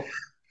will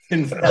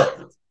confess.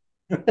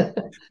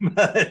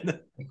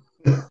 But,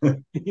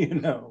 you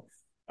know,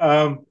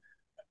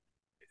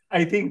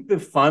 I think the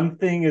fun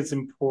thing is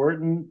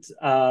important.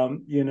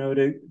 You know,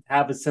 to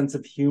have a sense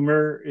of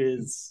humor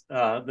is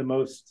the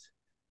most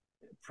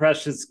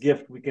precious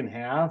gift we can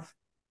have.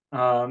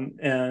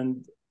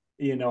 And,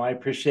 you know, I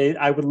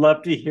would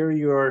love to hear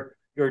your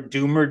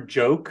doomer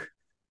joke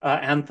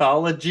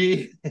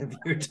anthology if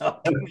you're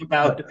talking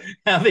about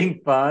having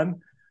fun.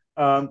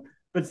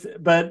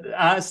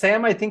 But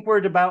Sam, I think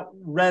we're about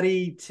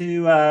ready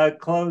to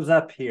close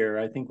up here.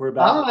 I think we're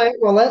about. All right.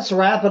 Well, let's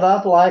wrap it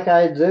up like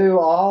I do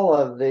all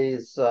of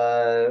these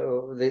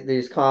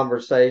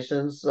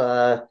conversations.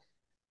 How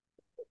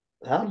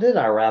did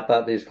I wrap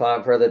up these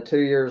for the 2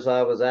 years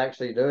I was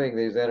actually doing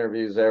these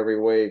interviews every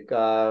week?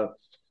 I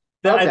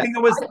think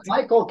it was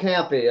Michael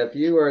Campi. If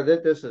you are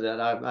this is it.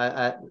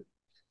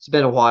 It's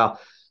been a while.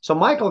 So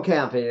Michael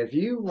Campi, if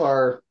you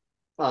are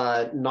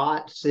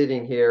not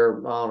sitting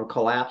here on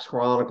Collapse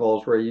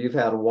Chronicles where you've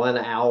had 1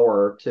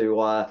 hour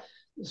to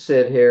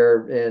sit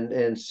here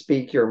and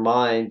speak your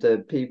mind to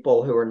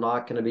people who are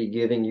not going to be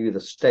giving you the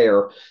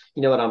stare,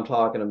 you know what I'm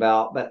talking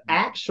about, but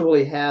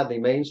actually have the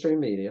mainstream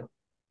media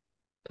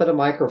put a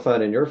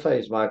microphone in your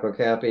face, Michael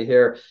Campi,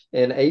 here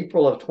in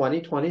April of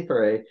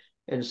 2023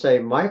 and say,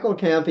 Michael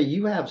Campi,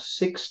 you have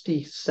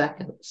 60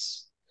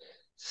 seconds.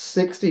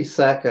 60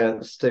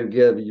 seconds to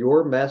give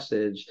your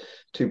message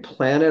to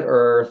planet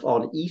Earth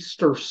on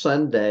Easter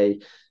Sunday,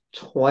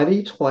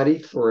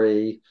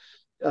 2023,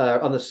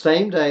 on the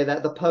same day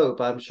that the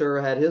Pope, I'm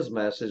sure, had his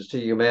message to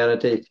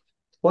humanity.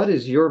 What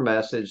is your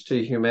message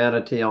to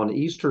humanity on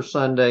Easter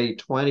Sunday,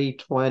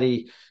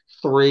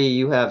 2023?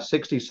 You have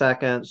 60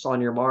 seconds.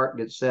 On your mark,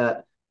 get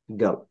set,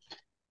 go.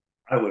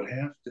 I would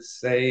have to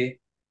say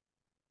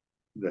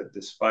that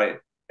despite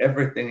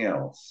everything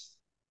else,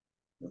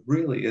 it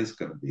really is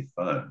going to be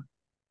fun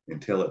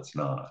until it's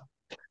not.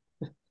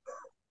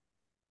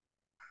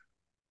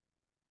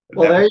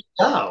 Well, there you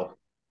go.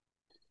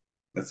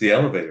 That's the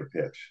elevator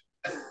pitch.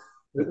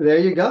 There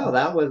you go.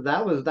 That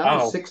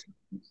was 6.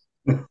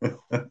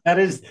 That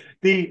is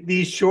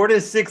the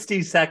shortest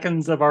 60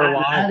 seconds of our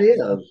lives. That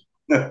is.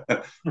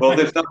 Well,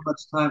 there's not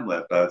much time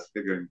left. I was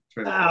figuring.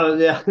 Oh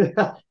yeah,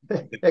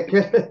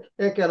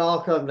 it could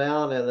all come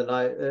down in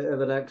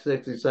the next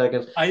 60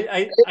 seconds.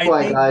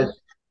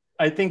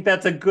 I think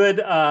that's a good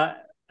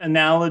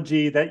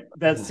analogy.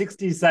 That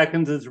 60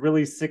 seconds is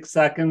really 6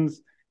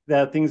 seconds.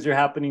 That things are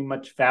happening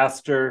much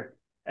faster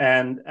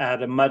and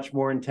at a much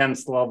more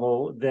intense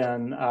level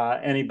than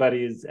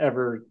anybody's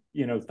ever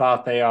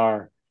thought they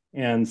are.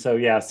 And so,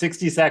 yeah,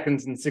 60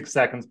 seconds and 6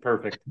 seconds,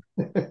 perfect.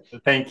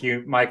 Thank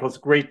you, Michael. It's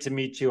great to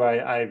meet you.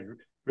 I've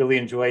really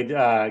enjoyed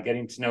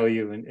getting to know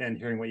you and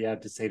hearing what you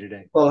have to say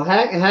today. Well,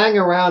 hang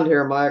around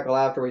here, Michael,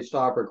 after we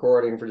stop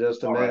recording for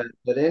just a minute. Right.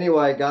 But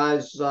anyway,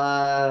 guys,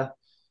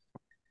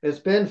 it's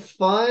been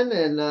fun,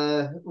 and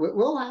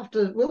we'll have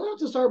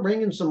to start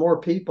bringing some more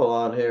people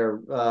on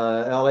here.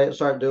 Eliot,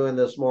 start doing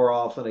this more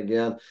often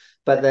again,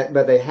 but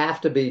they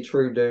have to be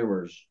true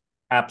doomers.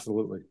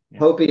 Absolutely. Yeah.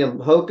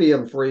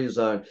 Hopium free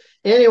zone.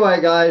 Anyway,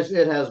 guys,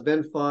 it has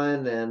been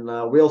fun, and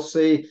we'll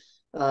see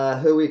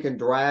who we can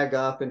drag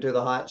up into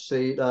the hot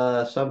seat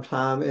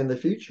sometime in the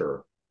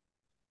future.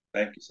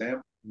 Thank you,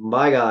 Sam.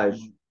 Bye, guys.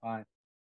 Bye.